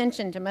no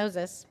attention to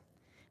Moses.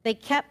 They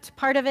kept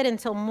part of it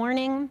until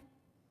morning,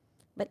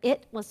 but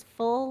it was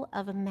full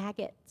of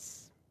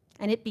maggots,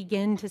 and it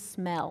began to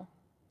smell.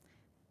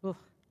 Ugh.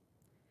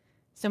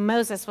 So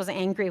Moses was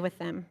angry with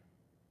them.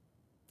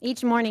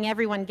 Each morning,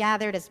 everyone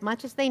gathered as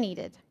much as they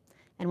needed,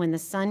 and when the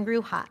sun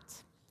grew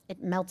hot,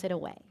 it melted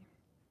away.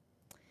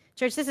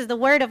 Church, this is the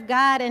word of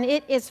God, and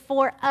it is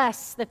for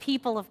us, the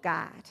people of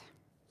God.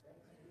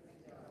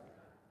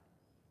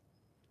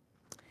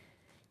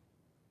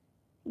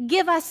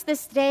 Give us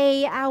this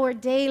day our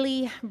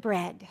daily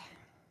bread.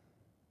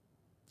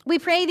 We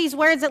pray these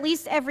words at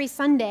least every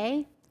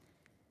Sunday.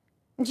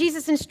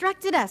 Jesus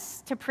instructed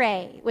us to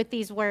pray with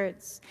these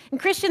words. And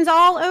Christians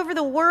all over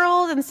the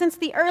world, and since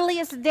the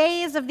earliest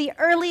days of the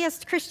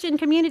earliest Christian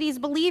communities,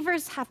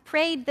 believers have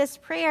prayed this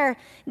prayer: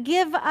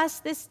 "Give us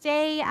this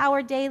day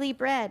our daily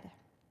bread."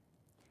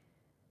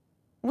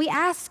 We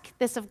ask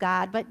this of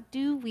God, but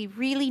do we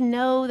really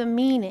know the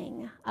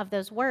meaning of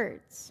those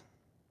words?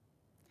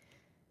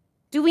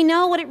 Do we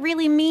know what it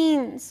really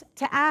means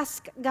to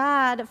ask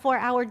God for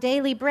our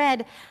daily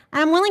bread?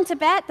 I'm willing to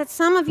bet that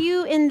some of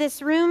you in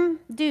this room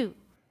do.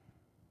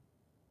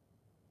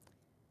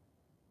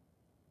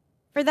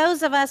 For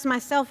those of us,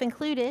 myself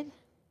included,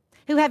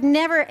 who have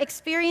never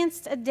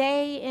experienced a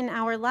day in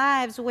our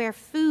lives where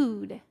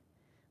food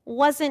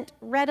wasn't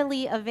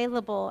readily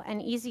available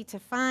and easy to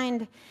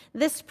find,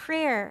 this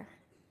prayer,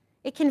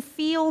 it can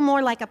feel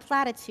more like a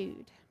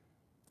platitude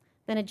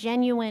than a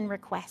genuine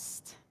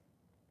request.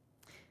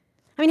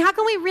 I mean, how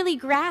can we really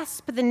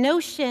grasp the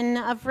notion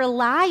of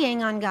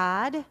relying on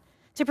God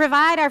to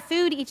provide our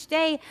food each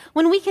day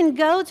when we can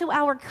go to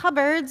our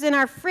cupboards and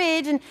our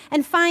fridge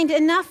and find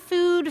enough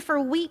food for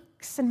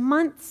weeks and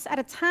months at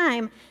a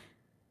time?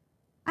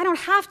 I don't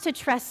have to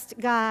trust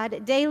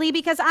God daily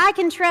because I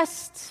can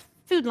trust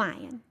Food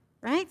Lion,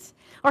 right?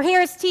 Or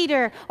Harris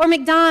Teeter, or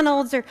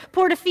McDonald's, or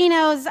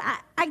Portofino's.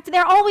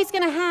 They're always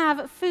going to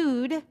have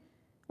food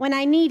when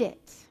I need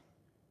it.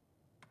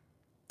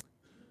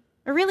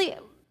 Or really,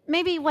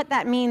 maybe what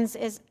that means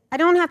is I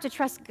don't have to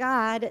trust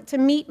God to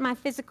meet my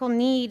physical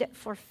need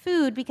for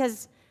food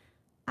because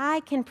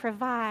I can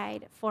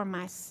provide for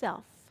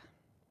myself.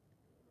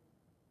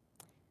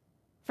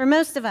 For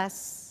most of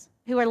us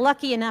who are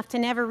lucky enough to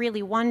never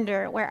really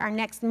wonder where our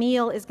next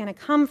meal is going to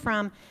come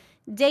from,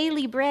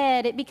 daily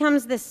bread, it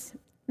becomes this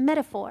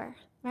metaphor,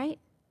 right?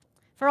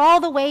 For all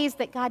the ways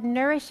that God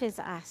nourishes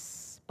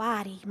us,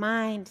 body,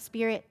 mind,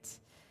 spirit.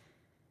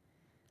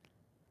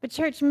 But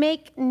church,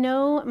 make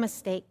no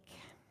mistake.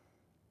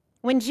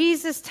 When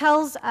Jesus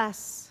tells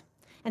us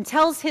and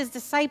tells his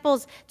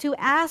disciples to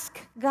ask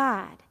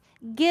God,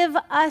 give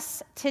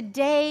us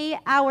today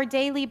our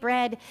daily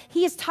bread,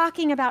 he is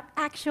talking about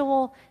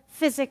actual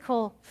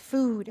physical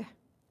food.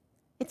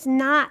 It's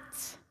not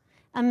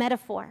a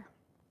metaphor.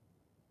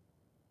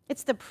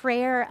 It's the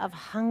prayer of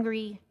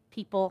hungry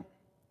people.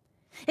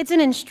 It's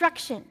an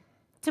instruction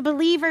to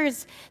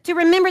believers to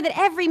remember that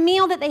every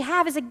meal that they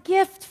have is a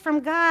gift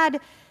from God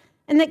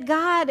and that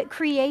God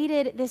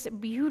created this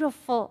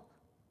beautiful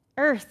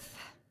earth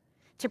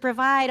to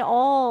provide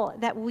all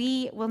that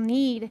we will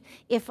need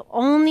if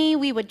only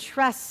we would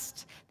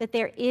trust that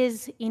there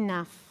is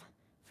enough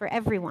for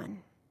everyone.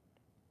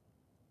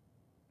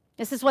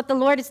 This is what the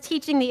Lord is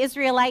teaching the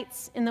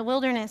Israelites in the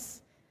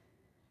wilderness.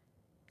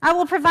 I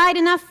will provide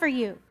enough for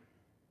you,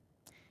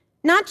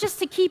 not just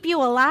to keep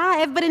you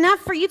alive, but enough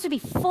for you to be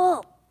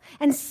full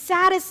and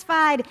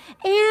satisfied,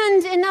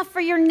 and enough for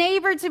your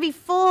neighbor to be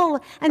full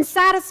and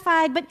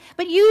satisfied,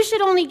 but you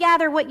should only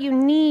gather what you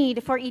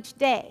need for each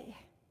day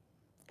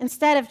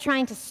instead of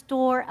trying to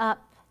store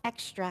up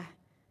extra.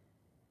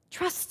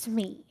 Trust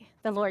me,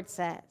 the Lord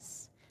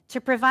says,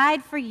 to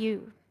provide for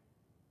you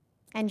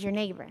and your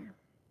neighbor.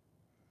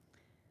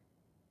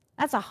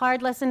 That's a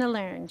hard lesson to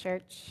learn,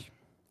 church.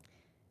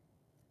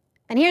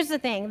 And here's the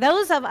thing.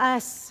 Those of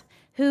us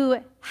who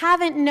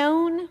haven't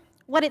known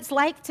what it's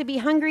like to be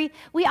hungry,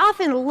 we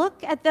often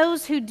look at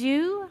those who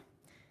do,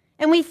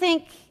 and we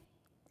think,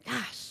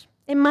 gosh,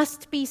 it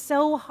must be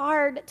so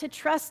hard to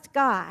trust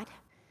God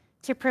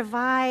to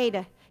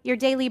provide your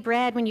daily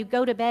bread when you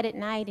go to bed at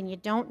night and you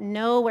don't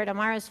know where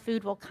tomorrow's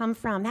food will come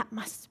from. That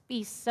must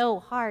be so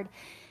hard.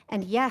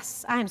 And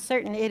yes, I'm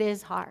certain it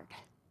is hard.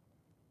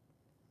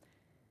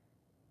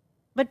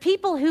 But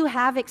people who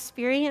have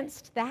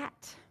experienced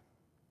that,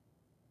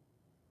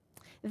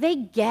 they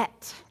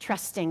get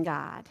trusting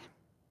God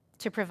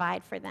to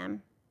provide for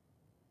them.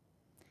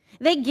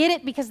 They get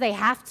it because they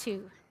have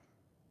to,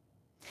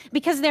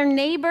 because their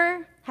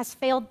neighbor has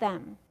failed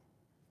them,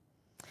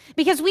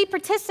 because we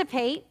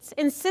participate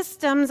in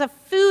systems of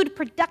food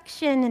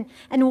production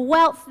and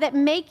wealth that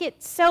make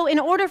it so in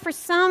order for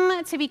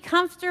some to be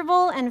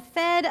comfortable and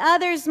fed,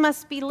 others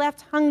must be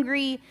left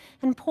hungry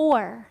and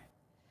poor.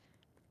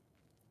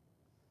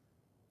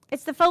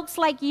 It's the folks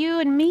like you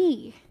and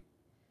me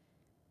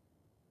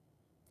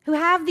who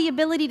have the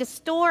ability to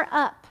store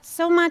up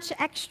so much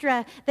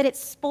extra that it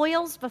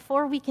spoils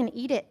before we can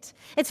eat it.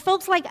 It's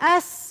folks like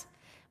us.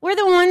 We're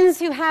the ones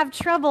who have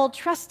trouble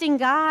trusting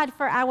God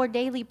for our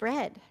daily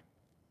bread.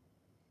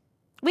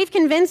 We've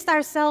convinced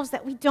ourselves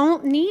that we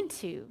don't need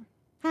to,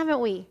 haven't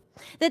we?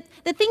 That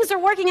things are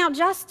working out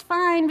just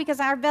fine because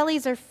our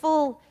bellies are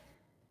full.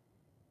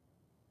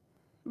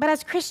 But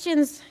as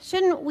Christians,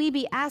 shouldn't we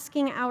be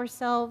asking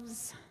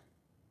ourselves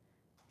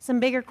some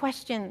bigger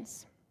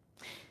questions?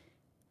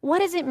 What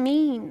does it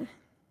mean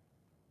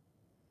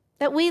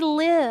that we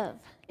live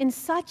in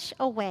such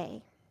a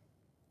way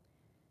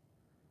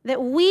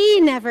that we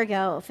never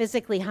go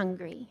physically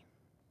hungry,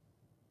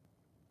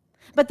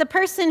 but the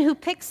person who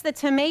picks the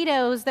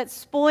tomatoes that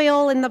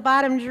spoil in the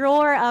bottom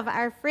drawer of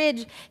our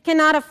fridge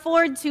cannot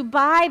afford to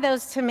buy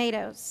those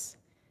tomatoes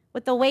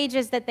with the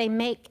wages that they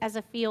make as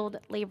a field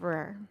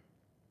laborer?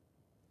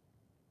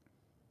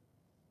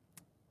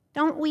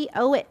 Don't we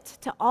owe it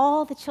to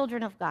all the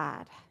children of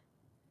God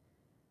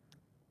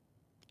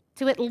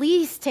to at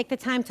least take the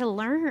time to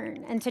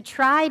learn and to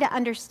try to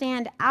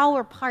understand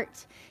our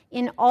part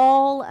in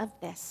all of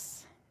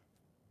this.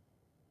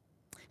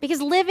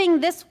 Because living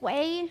this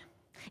way,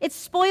 it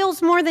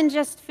spoils more than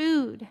just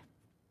food.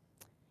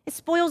 It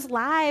spoils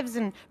lives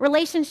and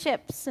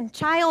relationships and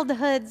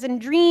childhoods and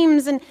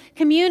dreams and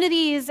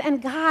communities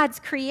and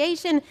God's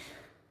creation.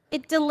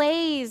 It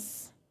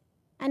delays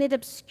and it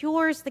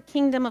obscures the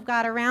kingdom of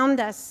God around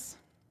us.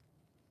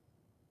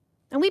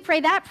 And we pray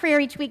that prayer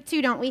each week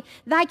too, don't we?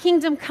 Thy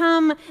kingdom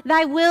come,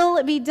 thy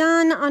will be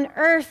done on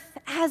earth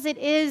as it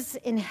is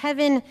in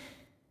heaven.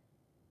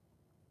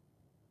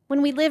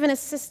 When we live in a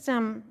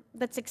system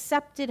that's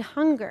accepted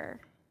hunger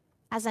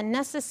as a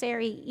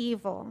necessary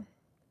evil,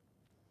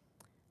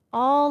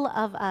 all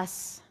of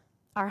us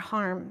are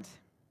harmed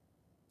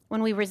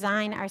when we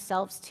resign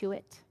ourselves to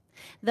it.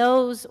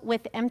 Those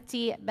with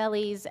empty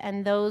bellies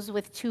and those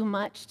with too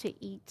much to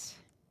eat.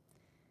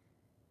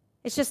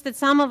 It's just that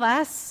some of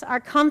us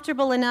are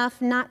comfortable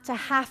enough not to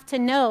have to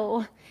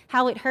know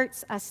how it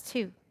hurts us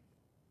too.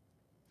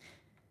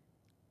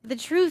 The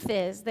truth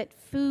is that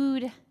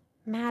food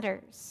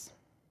matters.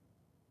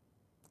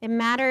 It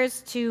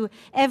matters to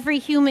every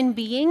human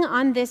being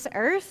on this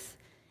earth,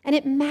 and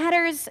it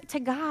matters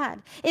to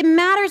God. It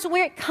matters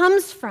where it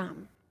comes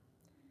from,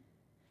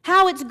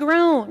 how it's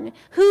grown,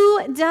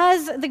 who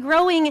does the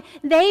growing.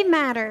 They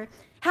matter.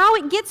 How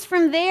it gets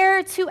from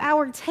there to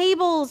our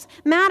tables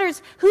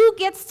matters. Who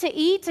gets to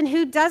eat and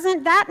who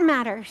doesn't, that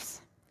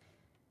matters.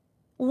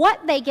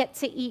 What they get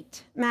to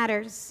eat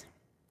matters.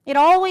 It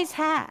always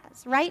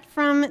has, right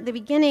from the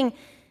beginning.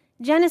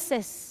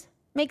 Genesis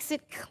makes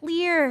it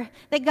clear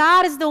that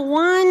God is the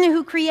one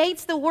who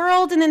creates the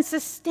world and then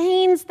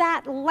sustains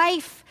that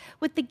life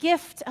with the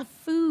gift of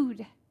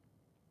food.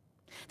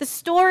 The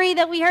story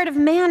that we heard of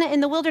manna in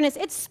the wilderness,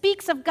 it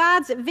speaks of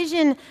God's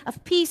vision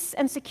of peace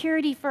and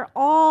security for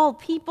all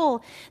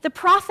people. The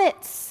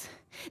prophets,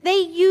 they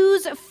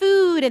use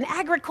food and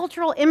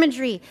agricultural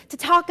imagery to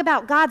talk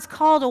about God's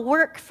call to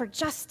work for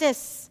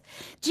justice.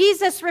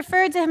 Jesus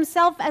referred to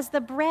himself as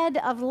the bread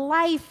of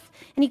life,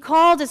 and he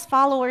called his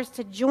followers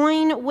to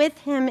join with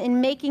him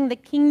in making the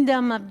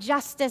kingdom of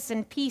justice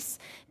and peace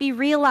be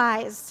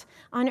realized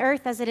on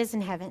earth as it is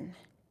in heaven.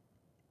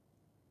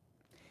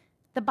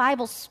 The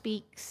Bible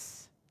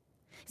speaks.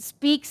 It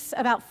speaks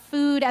about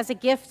food as a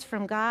gift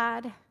from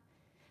God,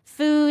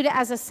 food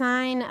as a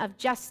sign of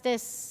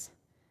justice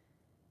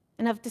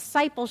and of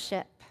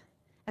discipleship,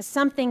 as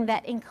something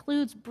that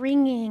includes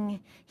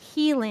bringing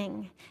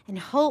healing and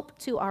hope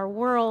to our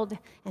world,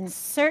 and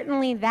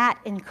certainly that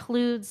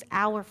includes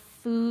our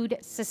food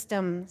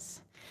systems.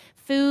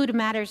 Food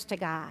matters to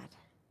God,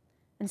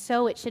 and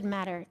so it should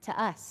matter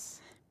to us.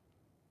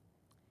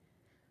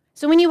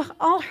 So when you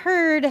all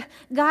heard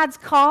God's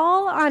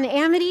call on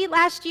Amity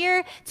last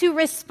year to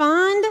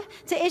respond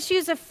to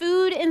issues of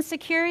food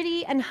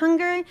insecurity and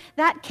hunger,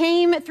 that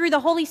came through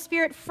the Holy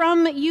Spirit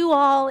from you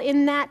all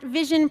in that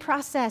vision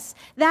process.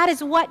 That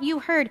is what you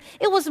heard.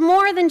 It was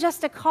more than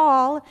just a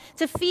call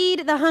to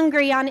feed the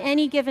hungry on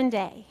any given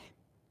day.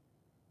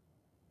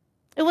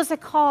 It was a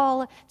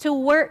call to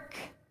work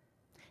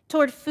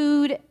toward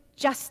food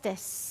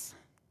justice.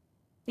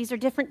 These are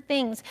different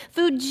things.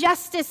 Food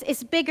justice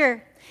is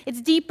bigger.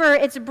 It's deeper,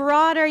 it's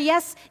broader.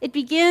 Yes, it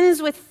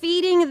begins with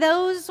feeding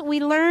those we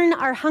learn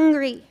are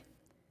hungry.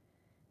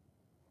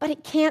 But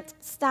it can't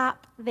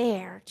stop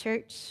there,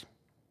 church.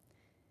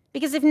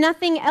 Because if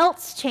nothing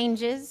else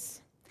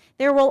changes,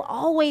 there will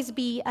always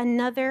be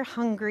another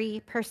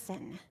hungry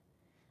person,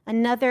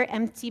 another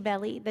empty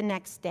belly the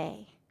next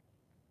day.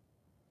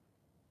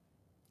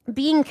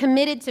 Being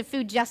committed to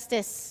food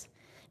justice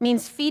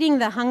means feeding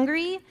the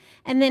hungry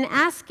and then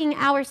asking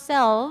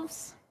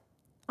ourselves,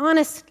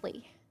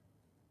 honestly,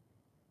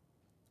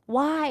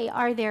 why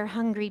are there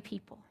hungry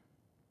people?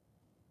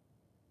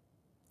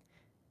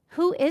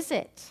 Who is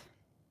it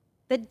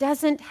that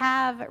doesn't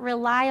have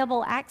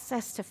reliable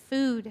access to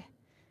food?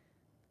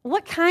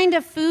 What kind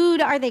of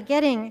food are they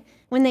getting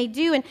when they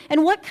do?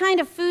 And what kind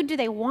of food do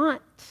they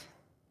want?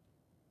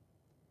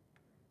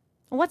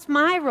 What's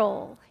my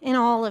role in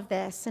all of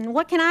this? And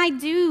what can I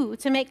do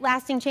to make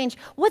lasting change?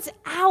 What's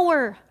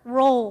our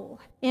role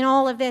in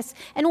all of this?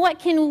 And what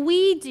can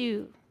we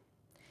do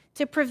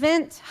to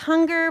prevent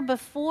hunger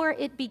before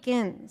it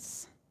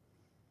begins?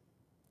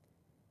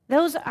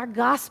 Those are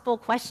gospel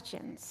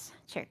questions,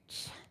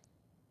 church.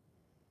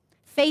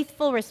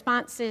 Faithful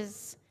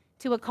responses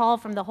to a call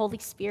from the Holy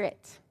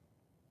Spirit.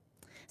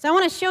 So I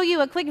want to show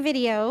you a quick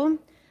video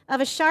of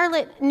a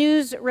Charlotte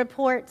News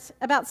report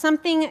about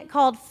something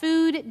called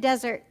food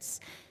deserts.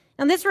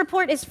 Now, this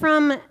report is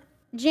from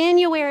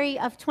January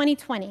of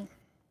 2020.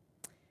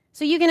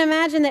 So you can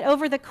imagine that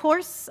over the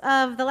course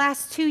of the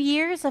last 2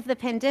 years of the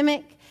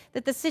pandemic,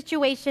 that the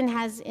situation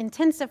has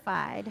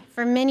intensified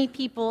for many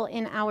people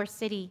in our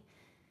city.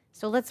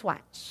 So let's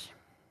watch.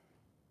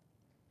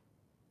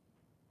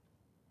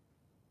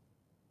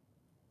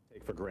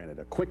 for granted.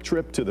 A quick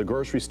trip to the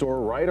grocery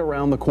store right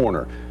around the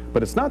corner.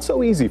 But it's not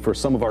so easy for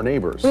some of our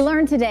neighbors. We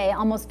learned today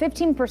almost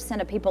 15%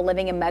 of people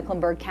living in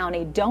Mecklenburg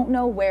County don't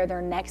know where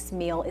their next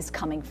meal is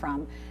coming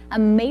from. A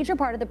major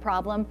part of the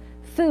problem,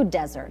 food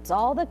deserts.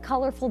 All the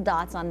colorful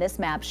dots on this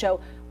map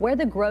show where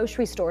the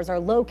grocery stores are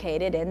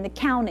located in the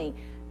county.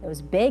 Those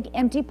big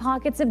empty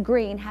pockets of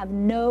green have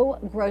no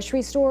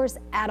grocery stores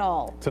at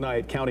all.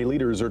 Tonight, county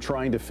leaders are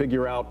trying to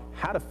figure out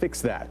how to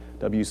fix that.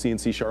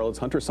 WCNC Charlotte's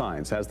Hunter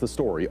Sines has the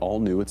story all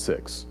new at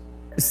 6.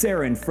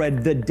 Sarah and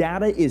Fred, the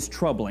data is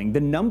troubling. The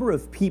number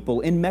of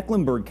people in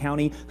Mecklenburg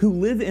County who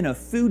live in a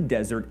food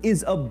desert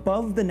is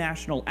above the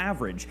national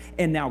average,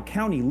 and now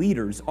county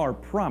leaders are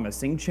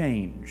promising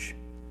change.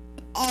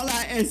 All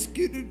I ask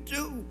you to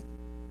do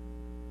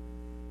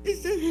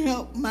is to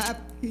help my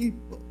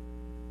people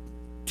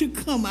to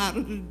come out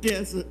of the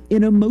desert.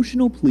 An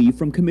emotional plea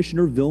from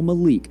Commissioner Vilma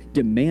Leak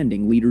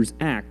demanding leaders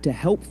act to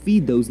help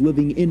feed those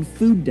living in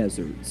food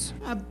deserts.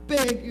 I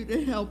beg you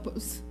to help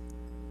us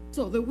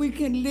so that we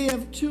can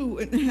live too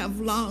and have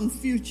long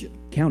future.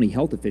 County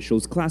health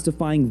officials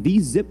classifying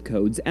these zip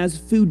codes as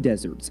food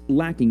deserts,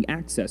 lacking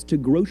access to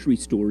grocery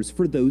stores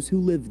for those who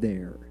live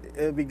there.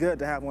 It'd be good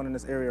to have one in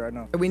this area right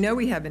now. We know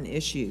we have an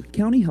issue.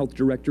 County Health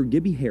Director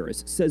Gibby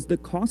Harris says the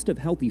cost of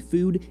healthy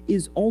food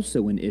is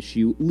also an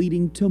issue,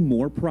 leading to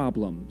more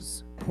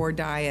problems. Poor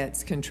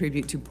diets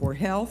contribute to poor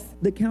health.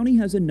 The county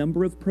has a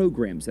number of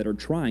programs that are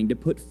trying to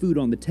put food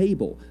on the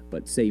table,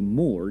 but say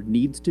more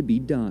needs to be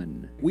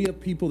done. We have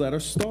people that are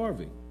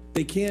starving.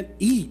 They can't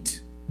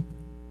eat.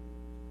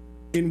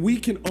 And we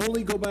can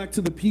only go back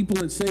to the people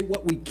and say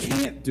what we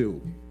can't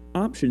do.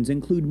 Options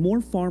include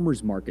more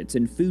farmers markets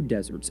and food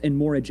deserts and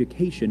more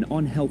education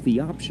on healthy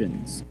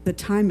options. The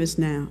time is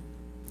now.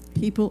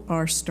 People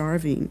are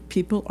starving,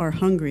 people are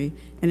hungry,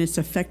 and it's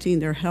affecting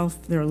their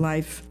health, their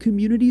life.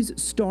 Communities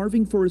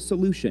starving for a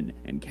solution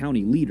and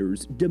county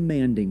leaders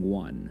demanding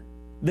one.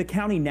 The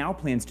county now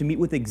plans to meet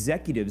with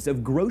executives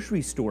of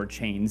grocery store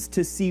chains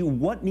to see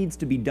what needs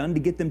to be done to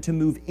get them to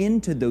move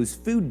into those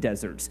food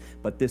deserts,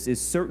 but this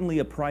is certainly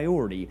a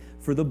priority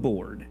for the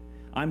board.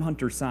 I'm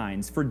Hunter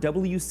Sines for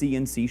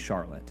WCNC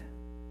Charlotte.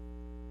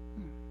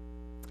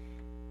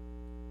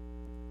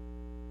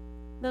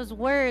 Those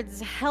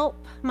words,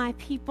 help my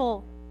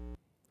people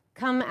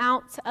come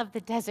out of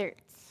the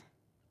deserts.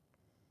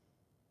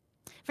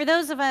 For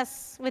those of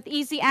us with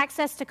easy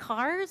access to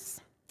cars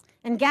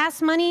and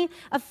gas money,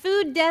 a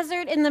food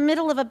desert in the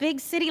middle of a big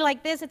city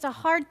like this, it's a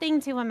hard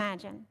thing to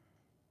imagine.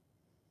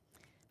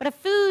 But a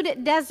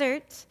food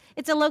desert,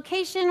 it's a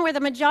location where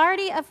the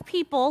majority of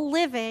people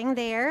living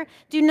there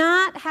do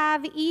not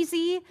have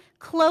easy,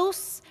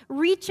 close,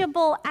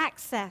 reachable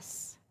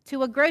access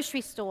to a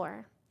grocery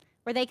store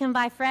where they can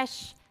buy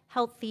fresh,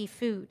 healthy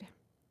food.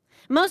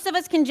 Most of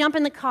us can jump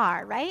in the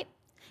car, right?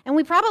 And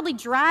we probably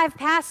drive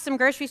past some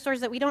grocery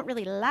stores that we don't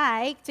really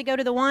like to go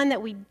to the one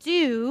that we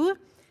do.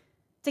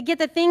 To get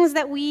the things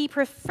that we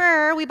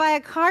prefer, we buy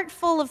a cart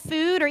full of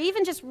food or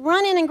even just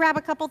run in and grab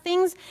a couple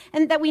things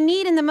and that we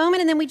need in the moment,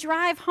 and then we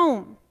drive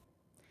home.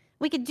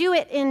 We could do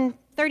it in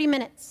 30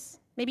 minutes,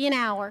 maybe an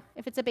hour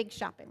if it's a big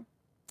shopping.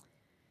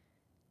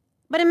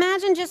 But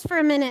imagine just for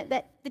a minute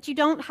that you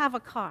don't have a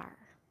car,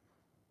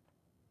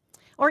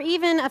 or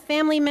even a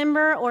family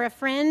member or a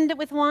friend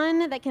with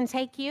one that can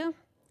take you.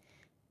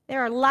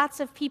 There are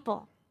lots of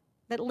people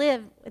that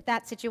live with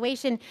that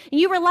situation.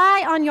 You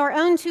rely on your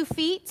own 2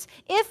 feet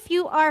if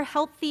you are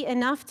healthy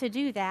enough to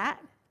do that,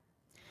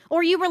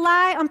 or you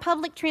rely on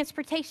public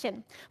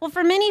transportation. Well,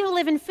 for many who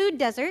live in food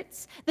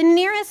deserts, the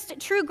nearest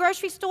true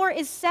grocery store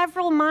is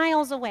several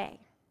miles away.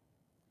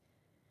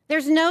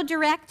 There's no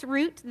direct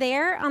route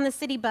there on the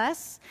city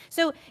bus,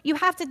 so you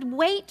have to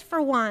wait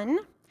for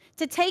one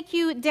to take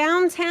you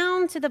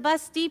downtown to the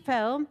bus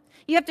depot.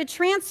 You have to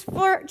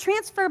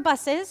transfer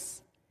buses,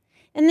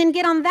 and then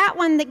get on that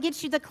one that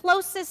gets you the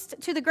closest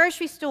to the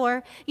grocery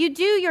store. You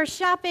do your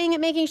shopping,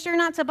 making sure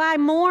not to buy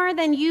more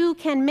than you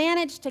can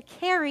manage to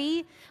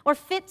carry or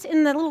fit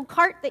in the little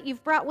cart that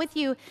you've brought with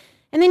you.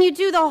 And then you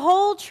do the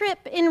whole trip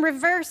in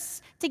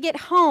reverse to get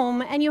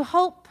home, and you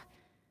hope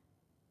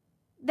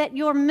that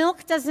your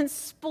milk doesn't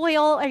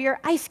spoil or your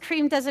ice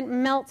cream doesn't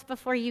melt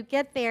before you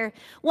get there.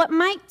 What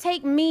might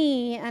take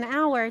me an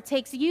hour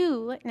takes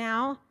you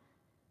now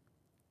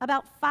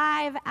about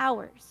 5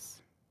 hours.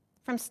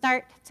 From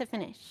start to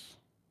finish.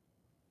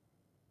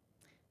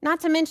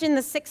 Not to mention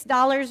the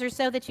 $6 or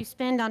so that you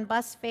spend on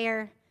bus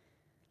fare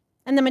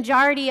and the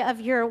majority of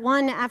your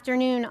one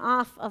afternoon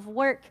off of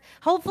work.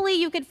 Hopefully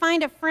you could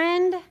find a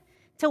friend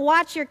to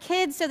watch your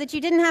kids so that you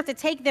didn't have to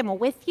take them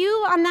with you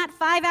on that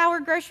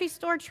 5-hour grocery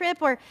store trip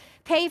or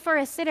pay for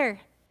a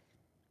sitter.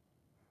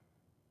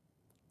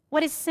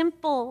 What is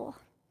simple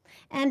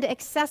and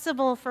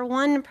accessible for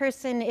one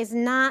person is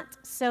not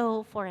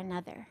so for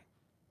another.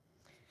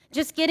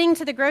 Just getting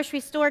to the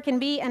grocery store can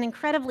be an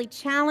incredibly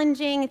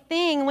challenging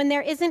thing when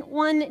there isn't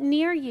one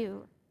near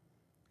you.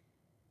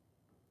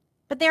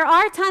 But there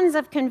are tons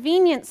of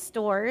convenience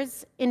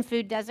stores in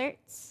food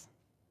deserts.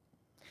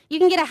 You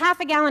can get a half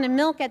a gallon of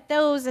milk at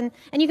those, and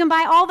you can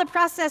buy all the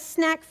processed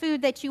snack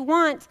food that you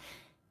want.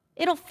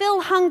 It'll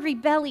fill hungry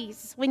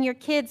bellies when your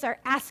kids are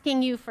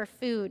asking you for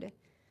food,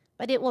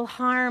 but it will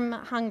harm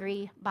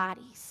hungry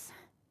bodies.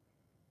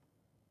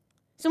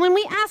 So when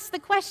we ask the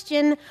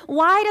question,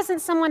 why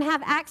doesn't someone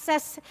have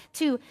access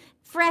to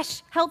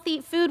fresh, healthy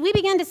food, we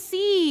begin to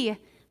see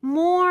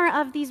more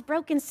of these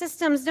broken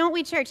systems, don't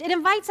we, church? It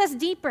invites us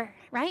deeper,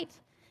 right?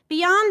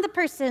 Beyond the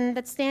person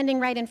that's standing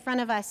right in front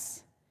of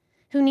us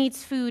who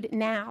needs food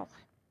now.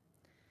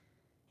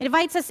 It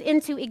invites us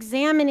into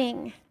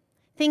examining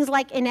things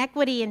like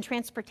inequity in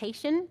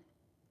transportation,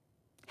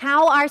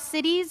 how our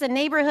cities and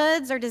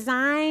neighborhoods are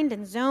designed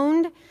and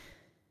zoned,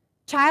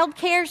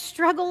 childcare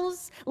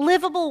struggles,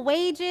 livable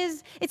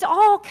wages. It's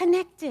all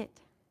connected.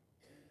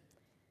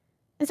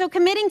 And so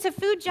committing to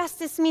food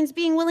justice means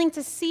being willing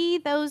to see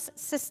those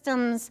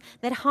systems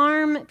that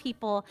harm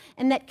people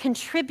and that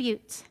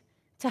contribute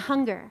to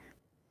hunger.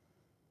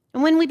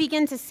 And when we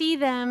begin to see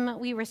them,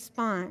 we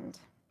respond.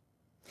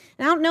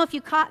 And I don't know if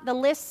you caught the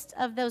list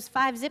of those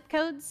 5 zip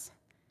codes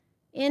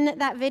in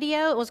that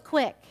video. It was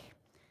quick.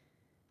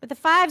 But the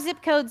 5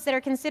 zip codes that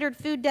are considered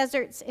food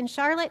deserts in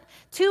Charlotte,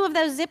 2 of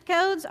those zip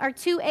codes are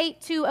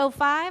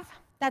 28205.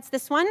 That's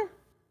this one. It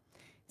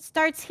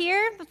starts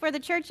here where the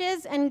church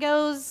is and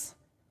goes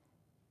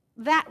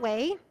that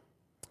way.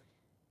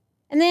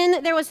 And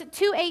then there was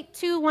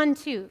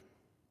 28212.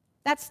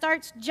 That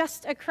starts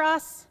just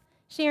across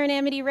Sharon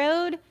Amity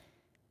Road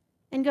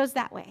and goes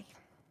that way.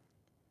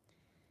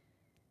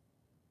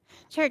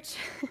 Church,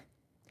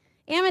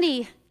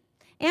 Amity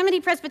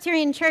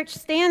Presbyterian Church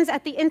stands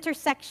at the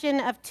intersection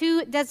of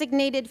 2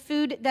 designated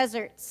food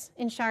deserts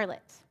in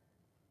Charlotte.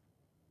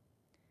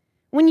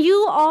 When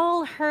you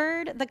all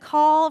heard the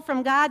call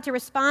from God to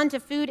respond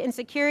to food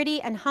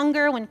insecurity and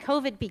hunger when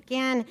COVID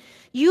began,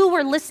 you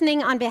were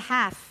listening on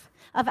behalf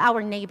of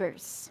our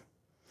neighbors.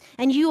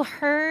 And you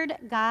heard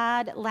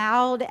God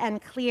loud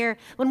and clear.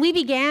 When we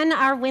began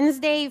our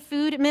Wednesday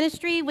food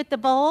ministry with the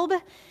bulb,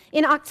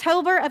 in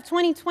October of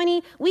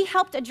 2020, we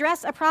helped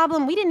address a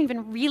problem we didn't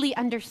even really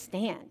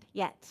understand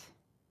yet.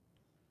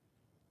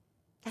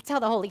 That's how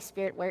the Holy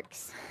Spirit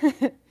works.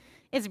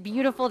 It's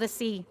beautiful to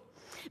see.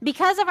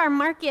 Because of our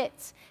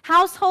markets,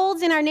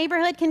 households in our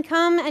neighborhood can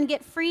come and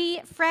get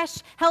free, fresh,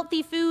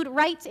 healthy food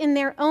right in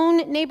their own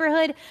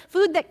neighborhood,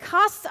 food that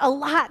costs a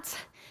lot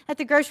at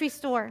the grocery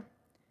store,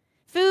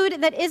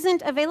 food that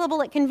isn't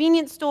available at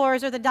convenience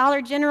stores or the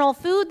Dollar General,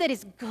 food that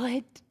is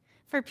good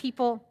for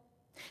people,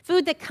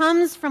 food that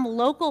comes from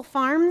local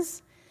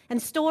farms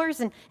and stores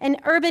and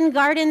urban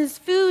gardens,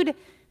 food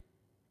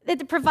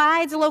that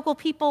provides local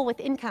people with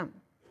income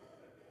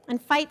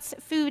and fights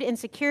food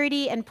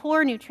insecurity and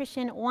poor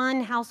nutrition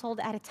one household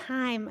at a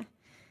time.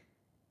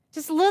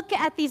 Just look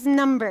at these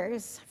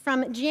numbers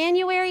from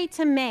January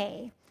to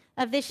May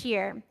of this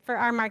year for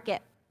our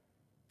market.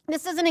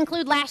 This doesn't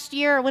include last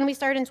year or when we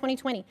started in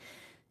 2020.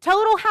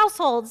 Total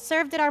households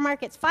served at our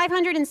markets,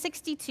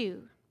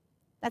 562.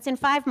 That's in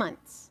 5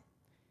 months.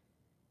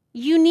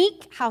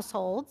 Unique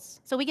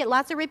households, so we get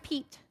lots of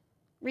repeat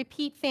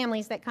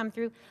families that come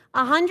through.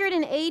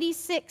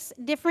 186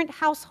 different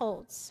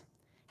households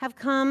have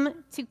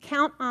come to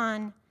count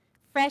on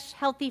fresh,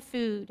 healthy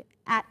food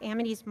at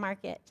Amity's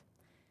Market.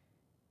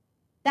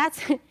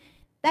 That's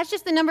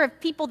just the number of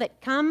people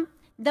that come.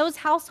 Those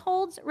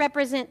households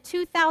represent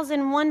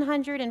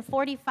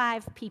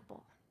 2,145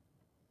 people.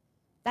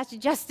 That's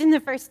just in the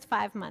first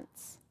 5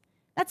 months.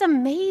 That's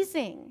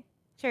amazing,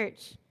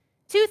 church.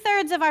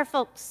 2/3 of our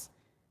folks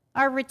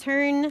are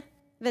return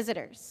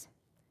visitors.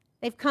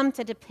 They've come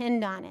to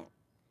depend on it.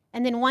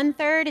 And then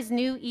 1/3 is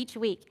new each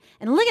week.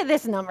 And look at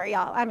this number,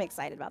 y'all. I'm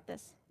excited about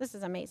this. This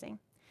is amazing.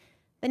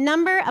 The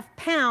number of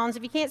pounds,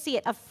 if you can't see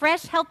it, of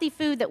fresh, healthy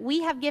food that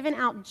we have given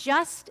out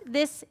just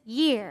this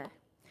year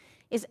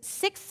is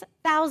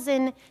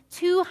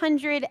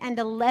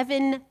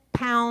 6,211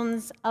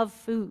 pounds of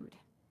food.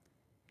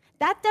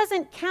 That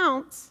doesn't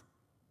count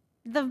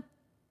the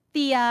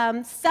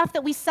stuff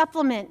that we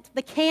supplement,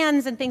 the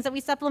cans and things that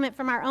we supplement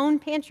from our own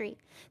pantry.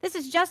 This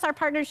is just our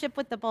partnership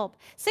with the Bulb.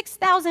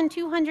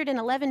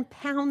 6,211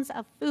 pounds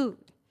of food.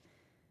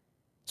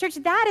 Church,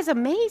 that is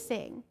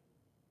amazing.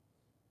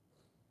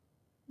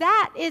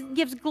 That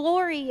gives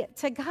glory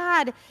to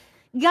God.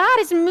 God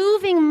is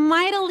moving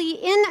mightily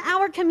in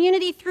our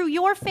community through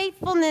your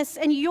faithfulness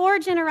and your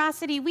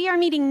generosity. We are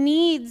meeting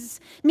needs,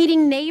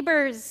 meeting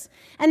neighbors.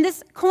 And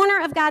this corner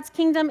of God's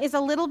kingdom is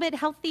a little bit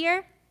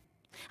healthier,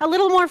 a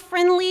little more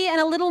friendly, and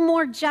a little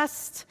more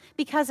just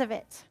because of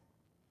it.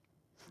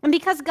 And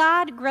because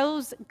God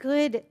grows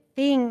good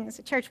things,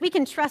 church, we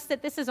can trust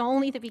that this is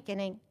only the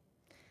beginning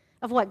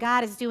of what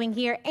God is doing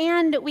here.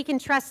 And we can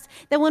trust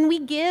that when we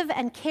give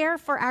and care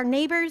for our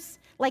neighbors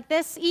like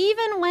this,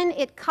 even when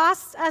it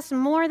costs us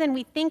more than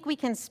we think we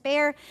can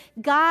spare,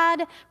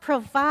 God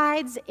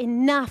provides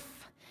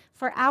enough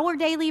for our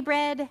daily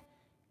bread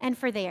and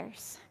for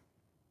theirs.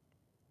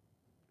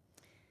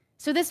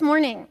 So this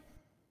morning,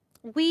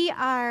 we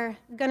are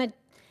going to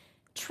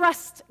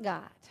trust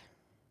God.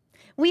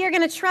 We are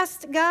going to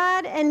trust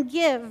God and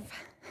give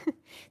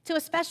to a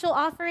special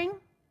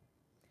offering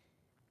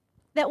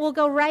that will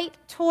go right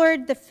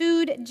toward the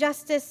food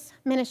justice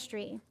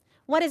ministry.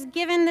 What is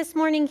given this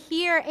morning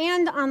here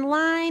and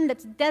online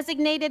that's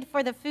designated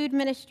for the food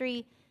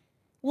ministry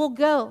will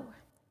go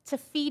to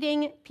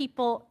feeding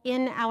people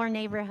in our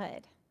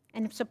neighborhood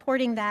and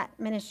supporting that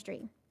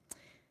ministry.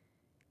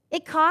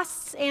 It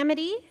costs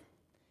Amity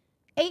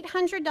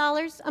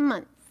 $800 a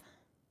month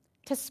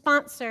to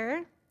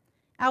sponsor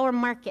our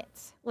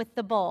markets with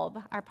the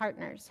Bulb, our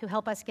partners who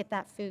help us get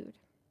that food.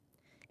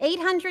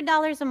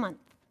 $800 a month.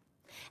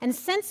 And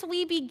since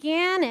we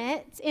began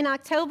it in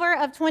October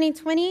of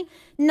 2020,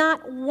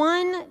 not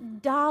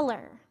 $1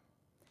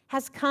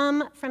 has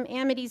come from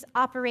Amity's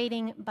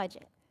operating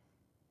budget.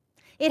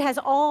 It has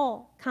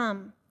all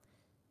come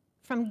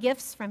from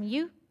gifts from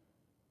you,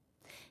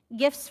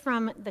 gifts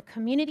from the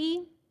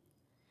community,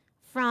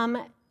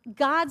 from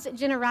God's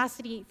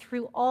generosity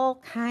through all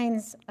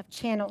kinds of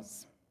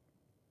channels.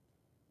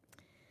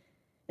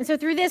 And so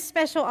through this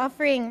special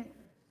offering,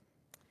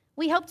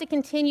 we hope to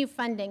continue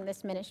funding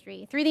this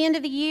ministry through the end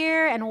of the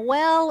year and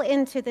well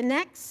into the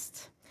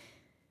next,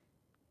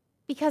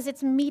 because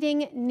it's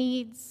meeting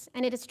needs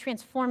and it is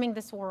transforming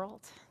this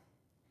world.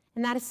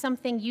 And that is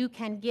something you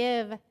can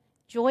give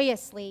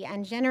joyously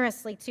and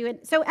generously to. And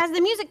so as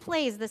the music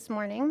plays this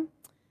morning,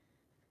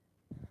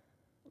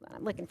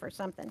 I'm looking for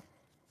something.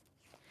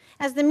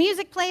 As the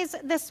music plays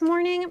this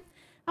morning,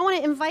 I want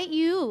to invite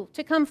you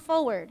to come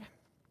forward.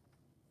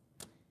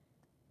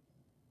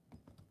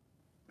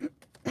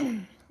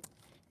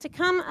 To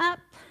come up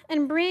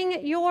and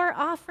bring your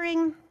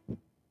offering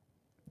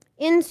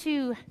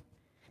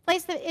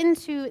place it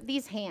into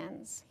these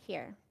hands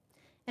here.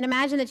 And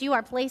imagine that you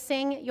are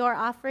placing your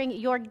offering,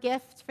 your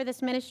gift for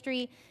this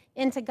ministry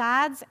into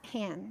God's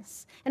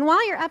hands. And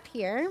while you're up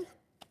here,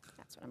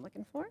 that's what I'm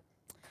looking for.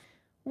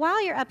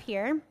 While you're up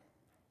here,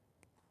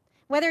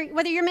 whether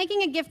you're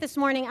making a gift this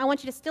morning, I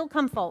want you to still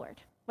come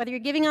forward. Whether you're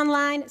giving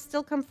online,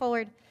 still come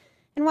forward.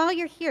 And while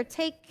you're here,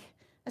 take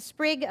a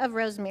sprig of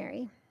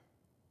rosemary.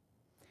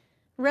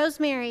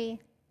 Rosemary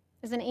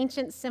is an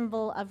ancient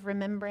symbol of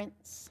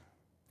remembrance.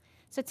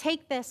 So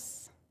take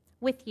this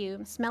with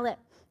you, smell it,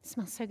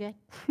 smells so good,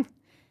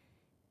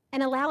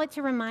 and allow it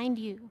to remind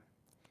you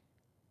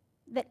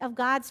of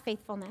God's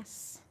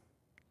faithfulness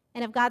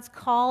and of God's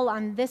call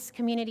on this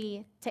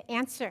community to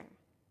answer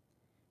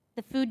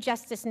the food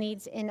justice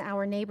needs in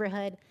our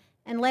neighborhood.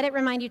 And let it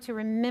remind you to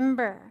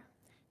remember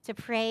to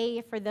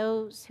pray for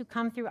those who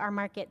come through our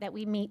market that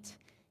we meet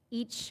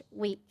each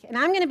week. And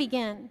I'm going to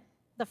begin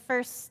the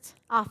first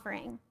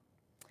offering.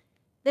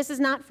 This is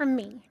not from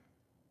me.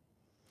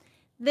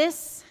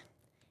 This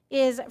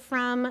is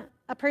from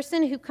a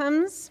person who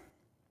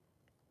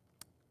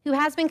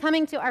has been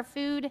coming to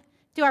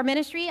our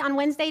ministry on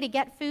Wednesday to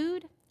get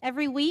food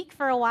every week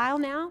for a while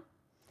now.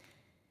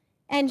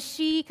 And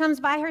she comes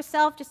by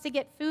herself just to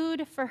get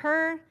food for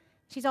her.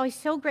 She's always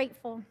so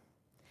grateful.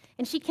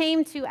 And she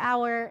came to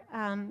our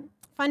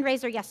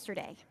fundraiser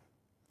yesterday.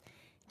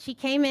 She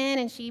came in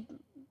and she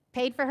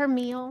paid for her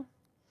meal.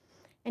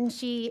 And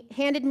she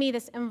handed me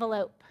this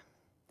envelope,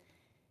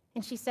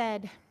 and she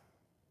said,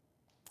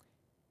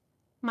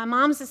 my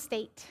mom's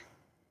estate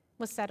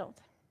was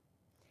settled,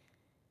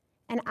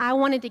 and I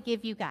wanted to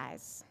give you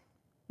guys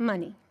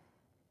money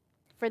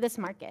for this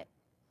market.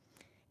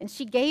 And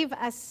she gave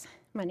us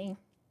money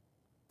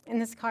in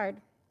this card.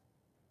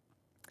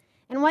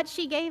 And what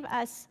she gave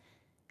us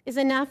is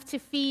enough to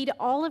feed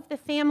all of the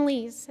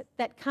families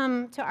that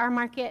come to our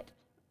market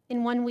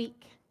in 1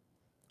 week,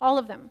 all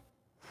of them.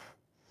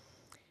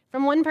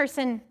 From one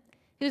person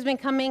who's been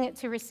coming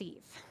to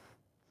receive.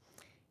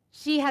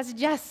 She has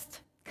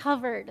just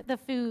covered the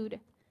food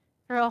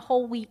for a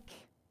whole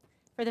week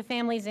for the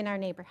families in our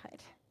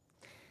neighborhood.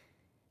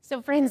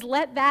 So friends,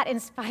 let that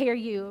inspire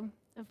you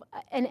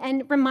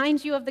and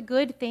remind you of the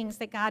good things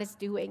that God is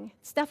doing,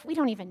 stuff we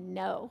don't even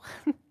know,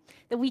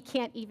 that we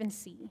can't even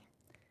see,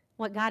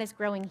 what God is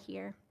growing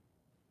here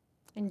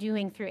and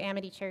doing through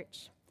Amity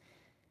Church.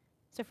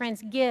 So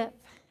friends, give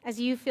as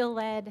you feel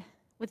led,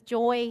 with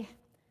joy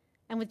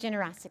and with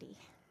generosity.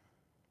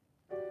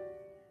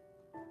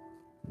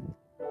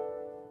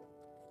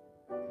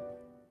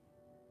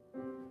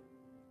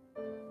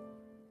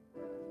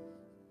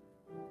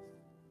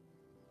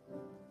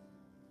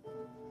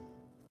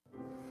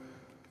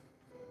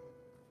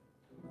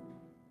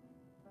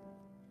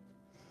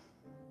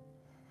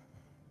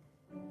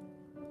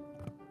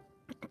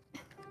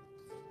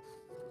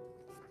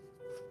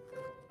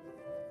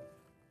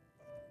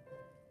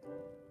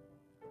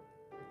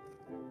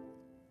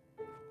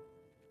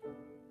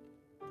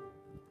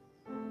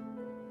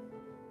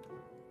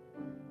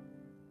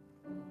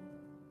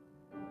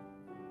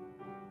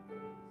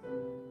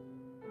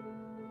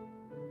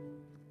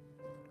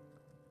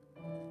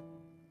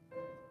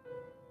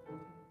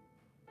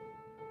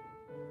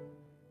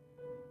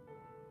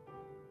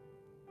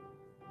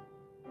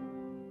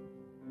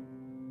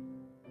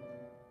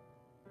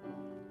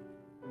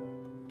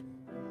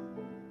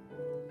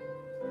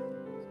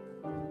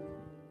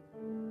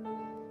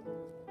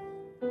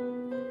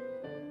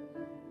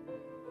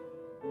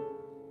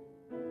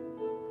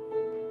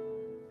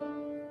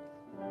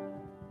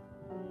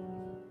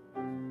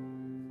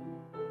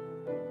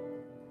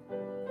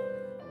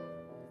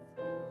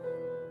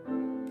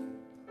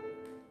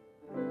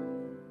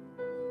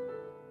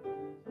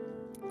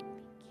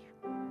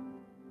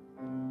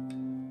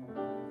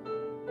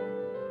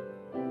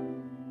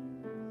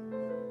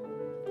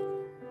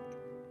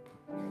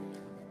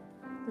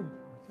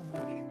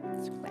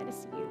 Glad to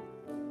see you.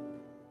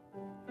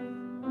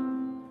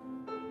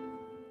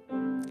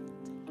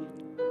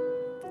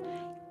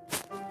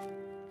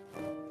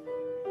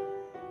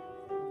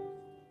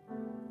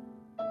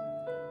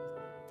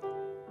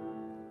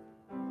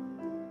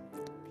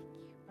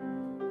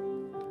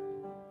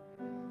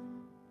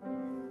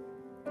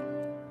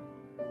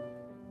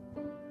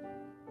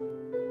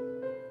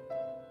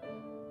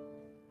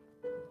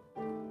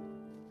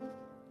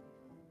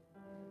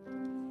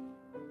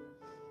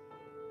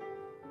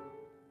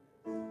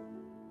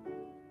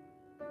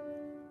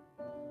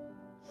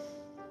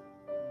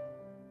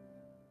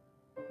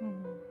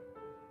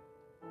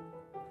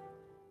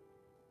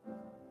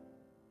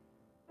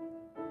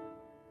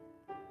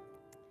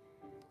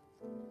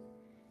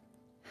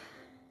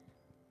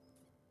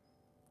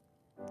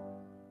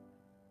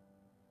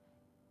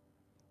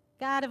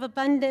 God of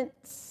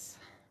abundance,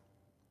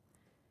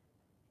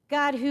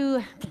 God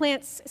who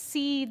plants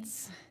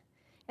seeds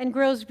and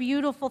grows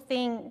beautiful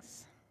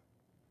things,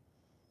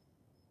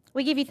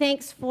 we give you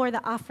thanks for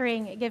the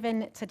offering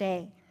given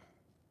today.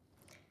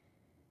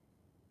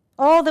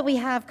 All that we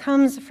have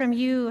comes from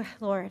you,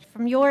 Lord,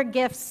 from your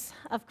gifts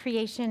of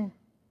creation.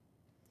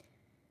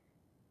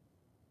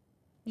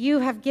 You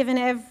have given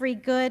every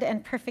good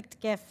and perfect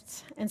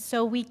gift, and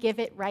so we give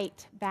it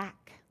right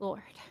back,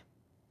 Lord.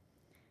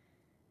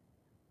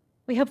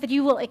 We hope that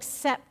you will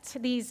accept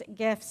these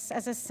gifts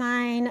as a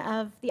sign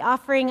of the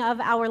offering of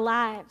our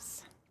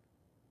lives.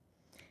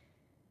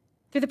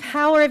 Through the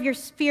power of your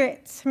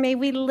Spirit, may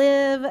we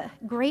live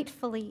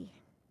gratefully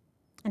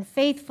and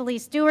faithfully,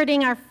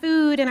 stewarding our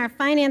food and our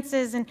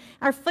finances and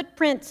our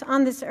footprint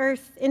on this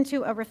earth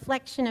into a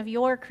reflection of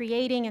your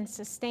creating and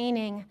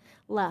sustaining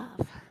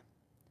love.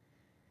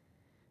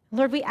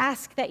 Lord, we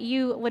ask that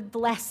you would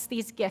bless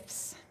these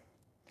gifts,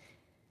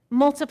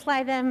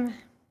 multiply them,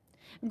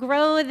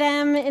 grow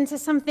them into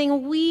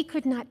something we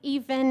could not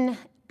even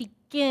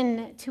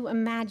begin to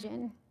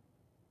imagine.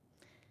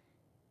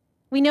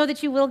 We know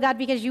that you will, God,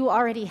 because you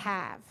already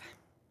have.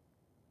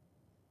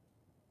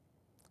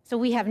 So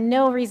we have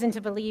no reason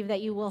to believe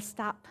that you will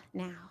stop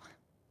now.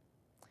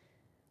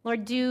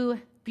 Lord, do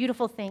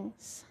beautiful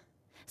things.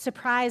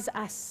 Surprise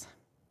us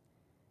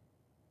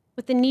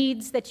with the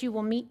needs that you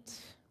will meet,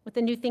 with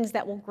the new things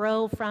that will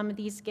grow from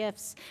these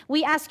gifts.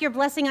 We ask your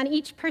blessing on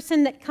each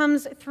person that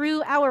comes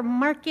through our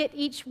market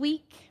each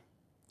week.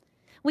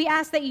 We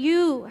ask that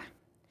you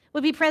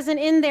would be present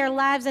in their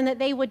lives and that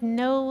they would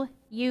know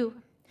you.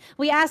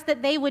 We ask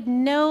that they would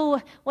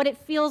know what it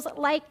feels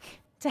like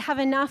to have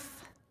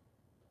enough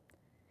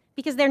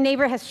because their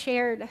neighbor has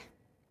shared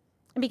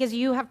and because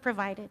you have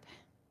provided.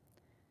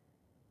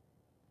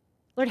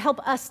 Lord, help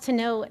us to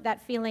know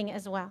that feeling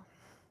as well,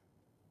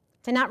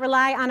 to not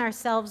rely on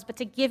ourselves, but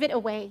to give it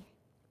away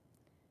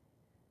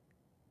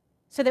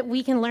so that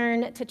we can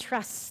learn to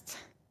trust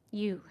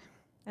you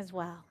as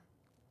well.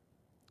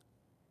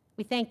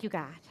 We thank you,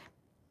 God.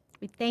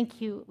 We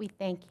thank you. We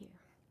thank you.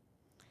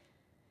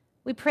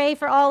 We pray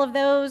for all of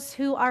those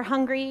who are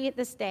hungry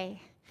this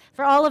day,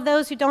 for all of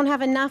those who don't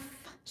have enough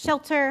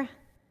shelter,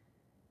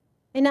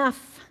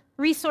 enough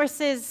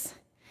resources,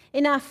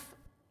 enough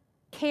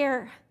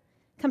care,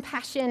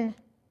 compassion,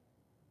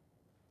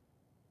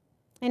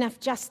 enough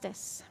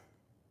justice.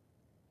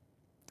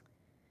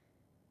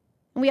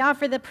 We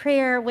offer the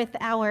prayer with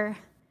our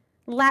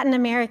Latin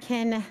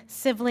American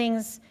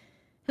siblings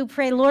who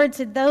pray, Lord,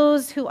 to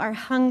those who are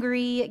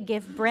hungry,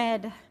 give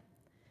bread.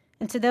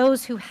 And to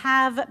those who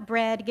have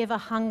bread, give a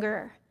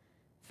hunger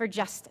for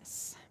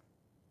justice.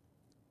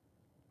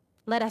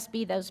 Let us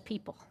be those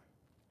people,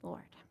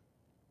 Lord.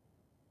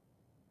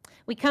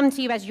 We come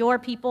to you as your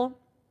people,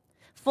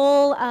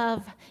 full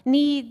of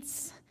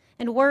needs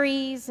and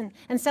worries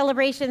and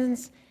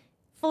celebrations,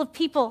 full of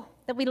people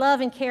that we love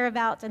and care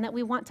about and that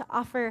we want to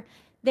offer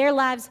their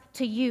lives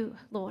to you,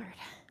 Lord,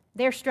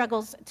 their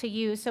struggles to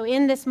you. So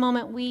in this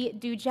moment, we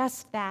do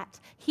just that.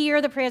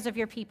 Hear the prayers of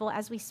your people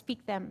as we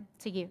speak them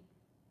to you.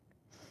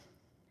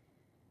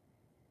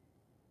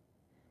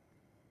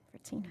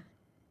 Tina.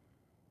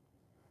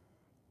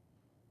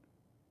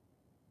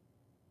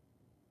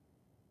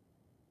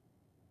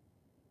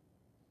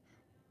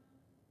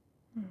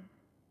 For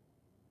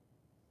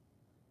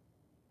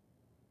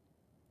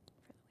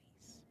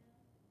Louise.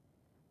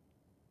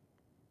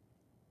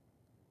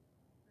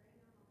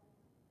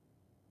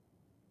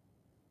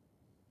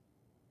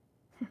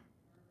 Yes.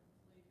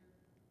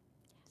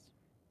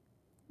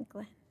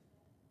 Glenn.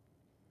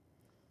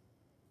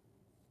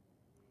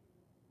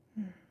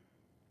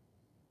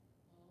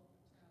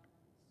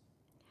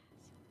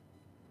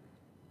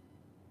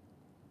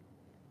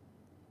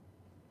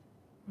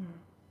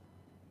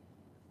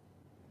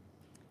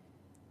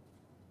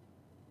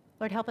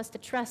 Lord, help us to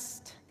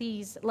trust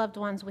these loved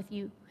ones with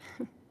you.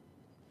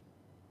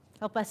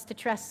 Help us to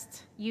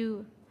trust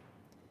you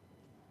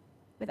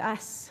with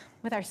us,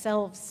 with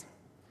ourselves.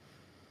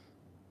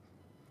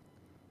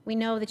 We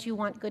know that you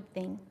want good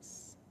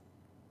things.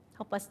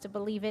 Help us to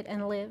believe it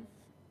and live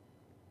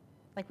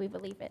like we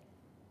believe it.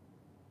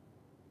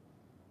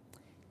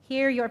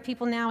 Hear your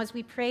people now as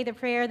we pray the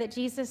prayer that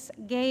Jesus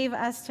gave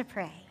us to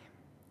pray.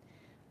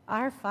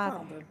 Our Father,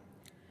 Father,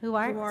 who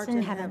art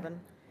in heaven,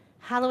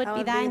 hallowed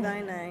be thy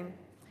name.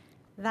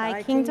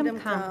 Thy kingdom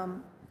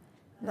come,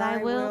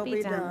 thy will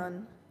be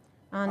done,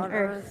 on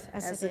earth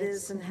as it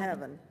is in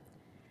heaven.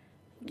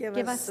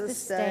 Give us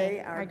this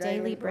day our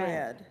daily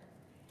bread,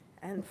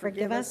 and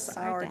forgive us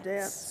our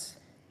debts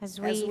as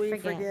we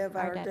forgive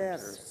our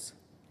debtors.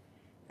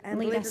 And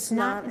lead us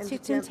not into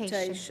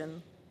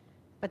temptation,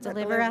 but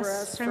deliver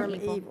us from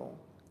evil.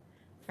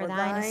 For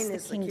thine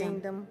is the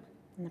kingdom,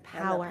 and the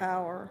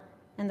power,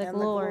 and the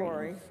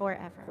glory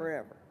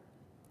forever.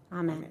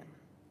 Amen.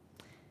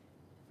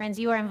 Friends,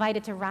 you are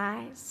invited to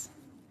rise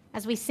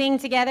as we sing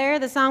together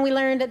the song we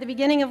learned at the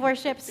beginning of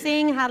worship,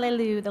 Sing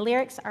Hallelujah. The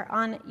lyrics are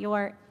on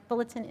your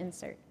bulletin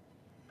insert.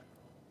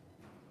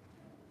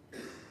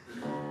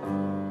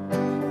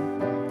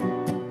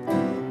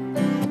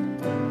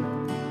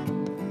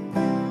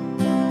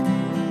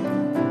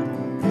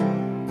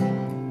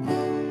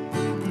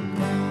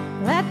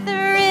 Let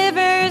the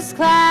rivers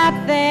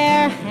clap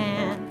their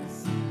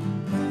hands.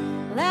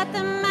 Let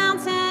the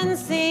mountains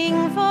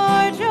sing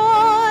for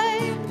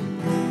joy.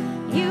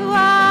 You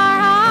are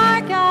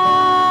our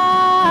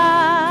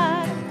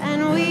God,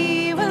 and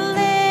we will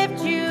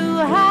lift you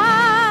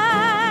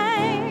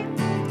high,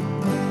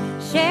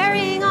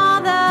 sharing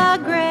all the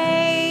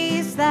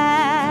grace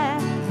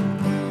that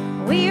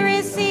we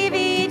receive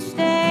each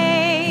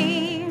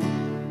day.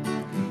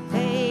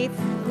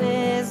 Faithful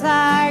is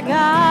our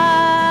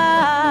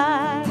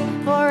God,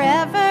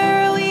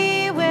 forever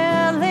we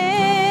will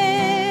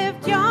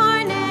lift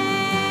your name,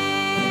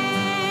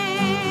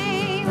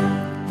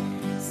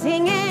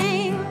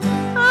 singing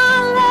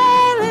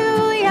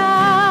hallelujah,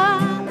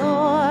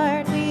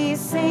 Lord, we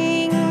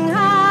sing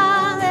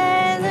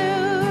hallelujah,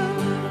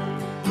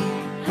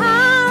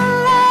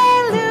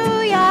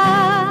 hallelujah,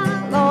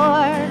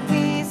 Lord,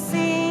 we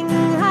sing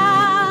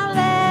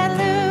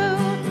hallelujah,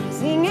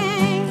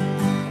 singing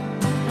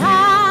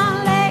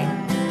hallelujah,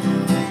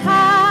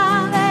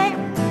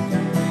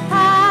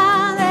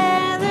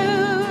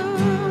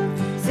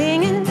 hallelujah,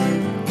 singing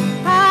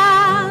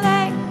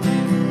hallelujah.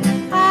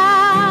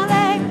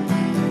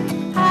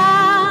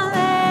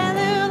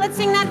 Let's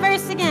sing that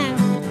verse again.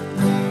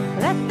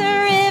 Let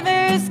the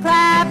rivers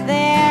clap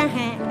their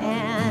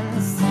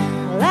hands.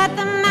 Let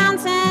the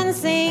mountains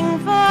sing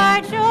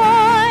for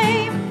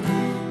joy.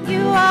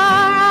 You are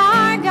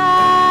our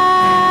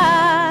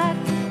God,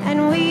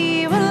 and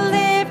we will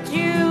lift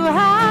you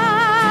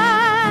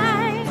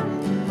high,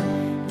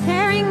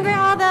 carrying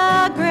all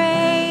the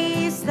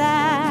grace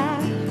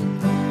that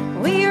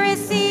we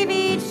receive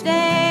each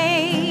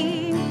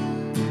day.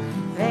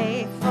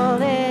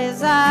 Faithful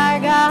is our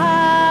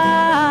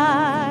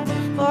God,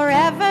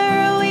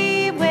 forever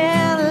we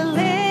will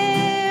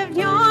lift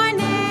your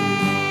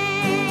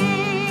name,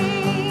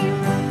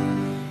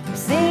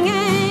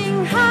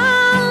 singing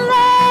hallelujah,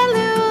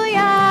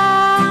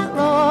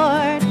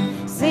 Lord,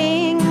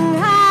 sing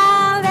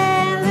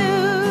hallelujah,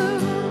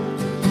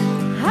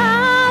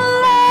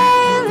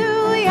 hallelujah,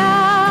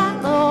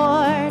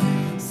 Lord,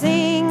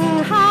 sing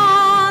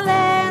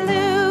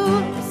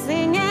hallelujah,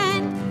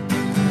 singing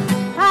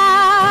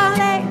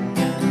hallelujah,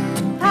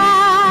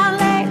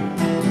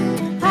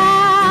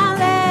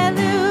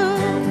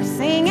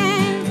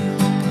 singing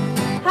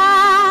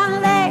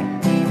hallelujah.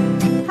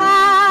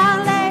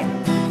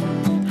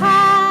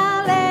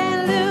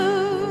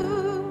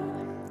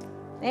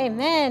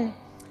 Amen.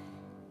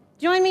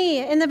 Join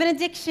me in the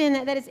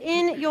benediction that is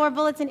in your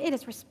bulletin. It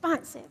is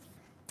responsive.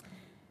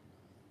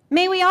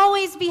 May we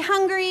always be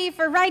hungry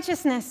for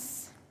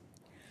righteousness,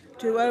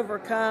 to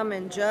overcome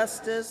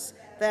injustice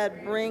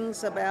that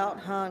brings about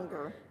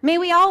hunger, may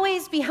we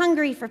always be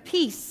hungry for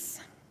peace,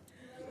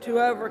 to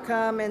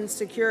overcome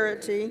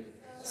insecurity,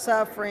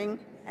 suffering,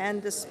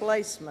 and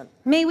displacement,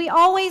 may we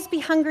always be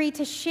hungry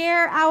to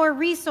share our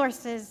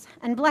resources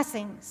and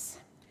blessings,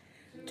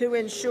 to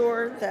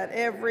ensure that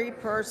every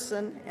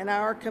person in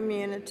our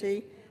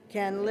community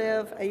can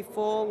live a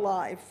full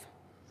life.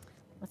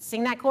 Let's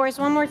sing that chorus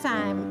one more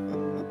time.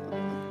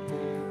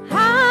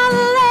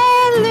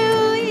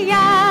 Hallelujah,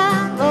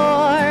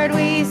 Lord,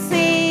 we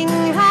sing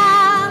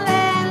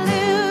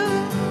hallelujah.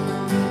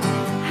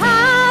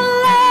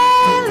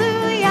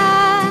 Hallelujah,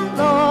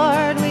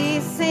 Lord, we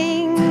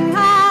sing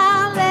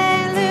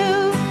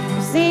hallelujah.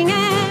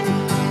 Singing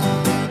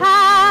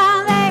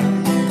hallelujah,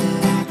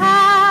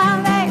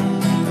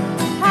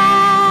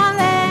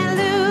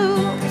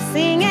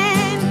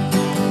 singing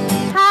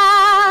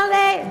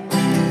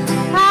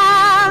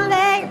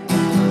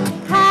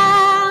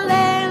hallelujah.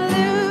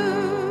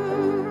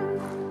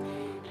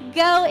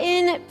 Go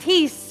in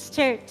peace,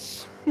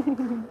 church.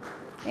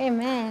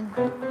 Amen.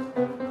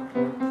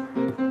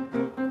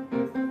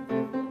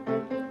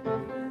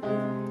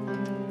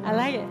 I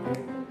like it.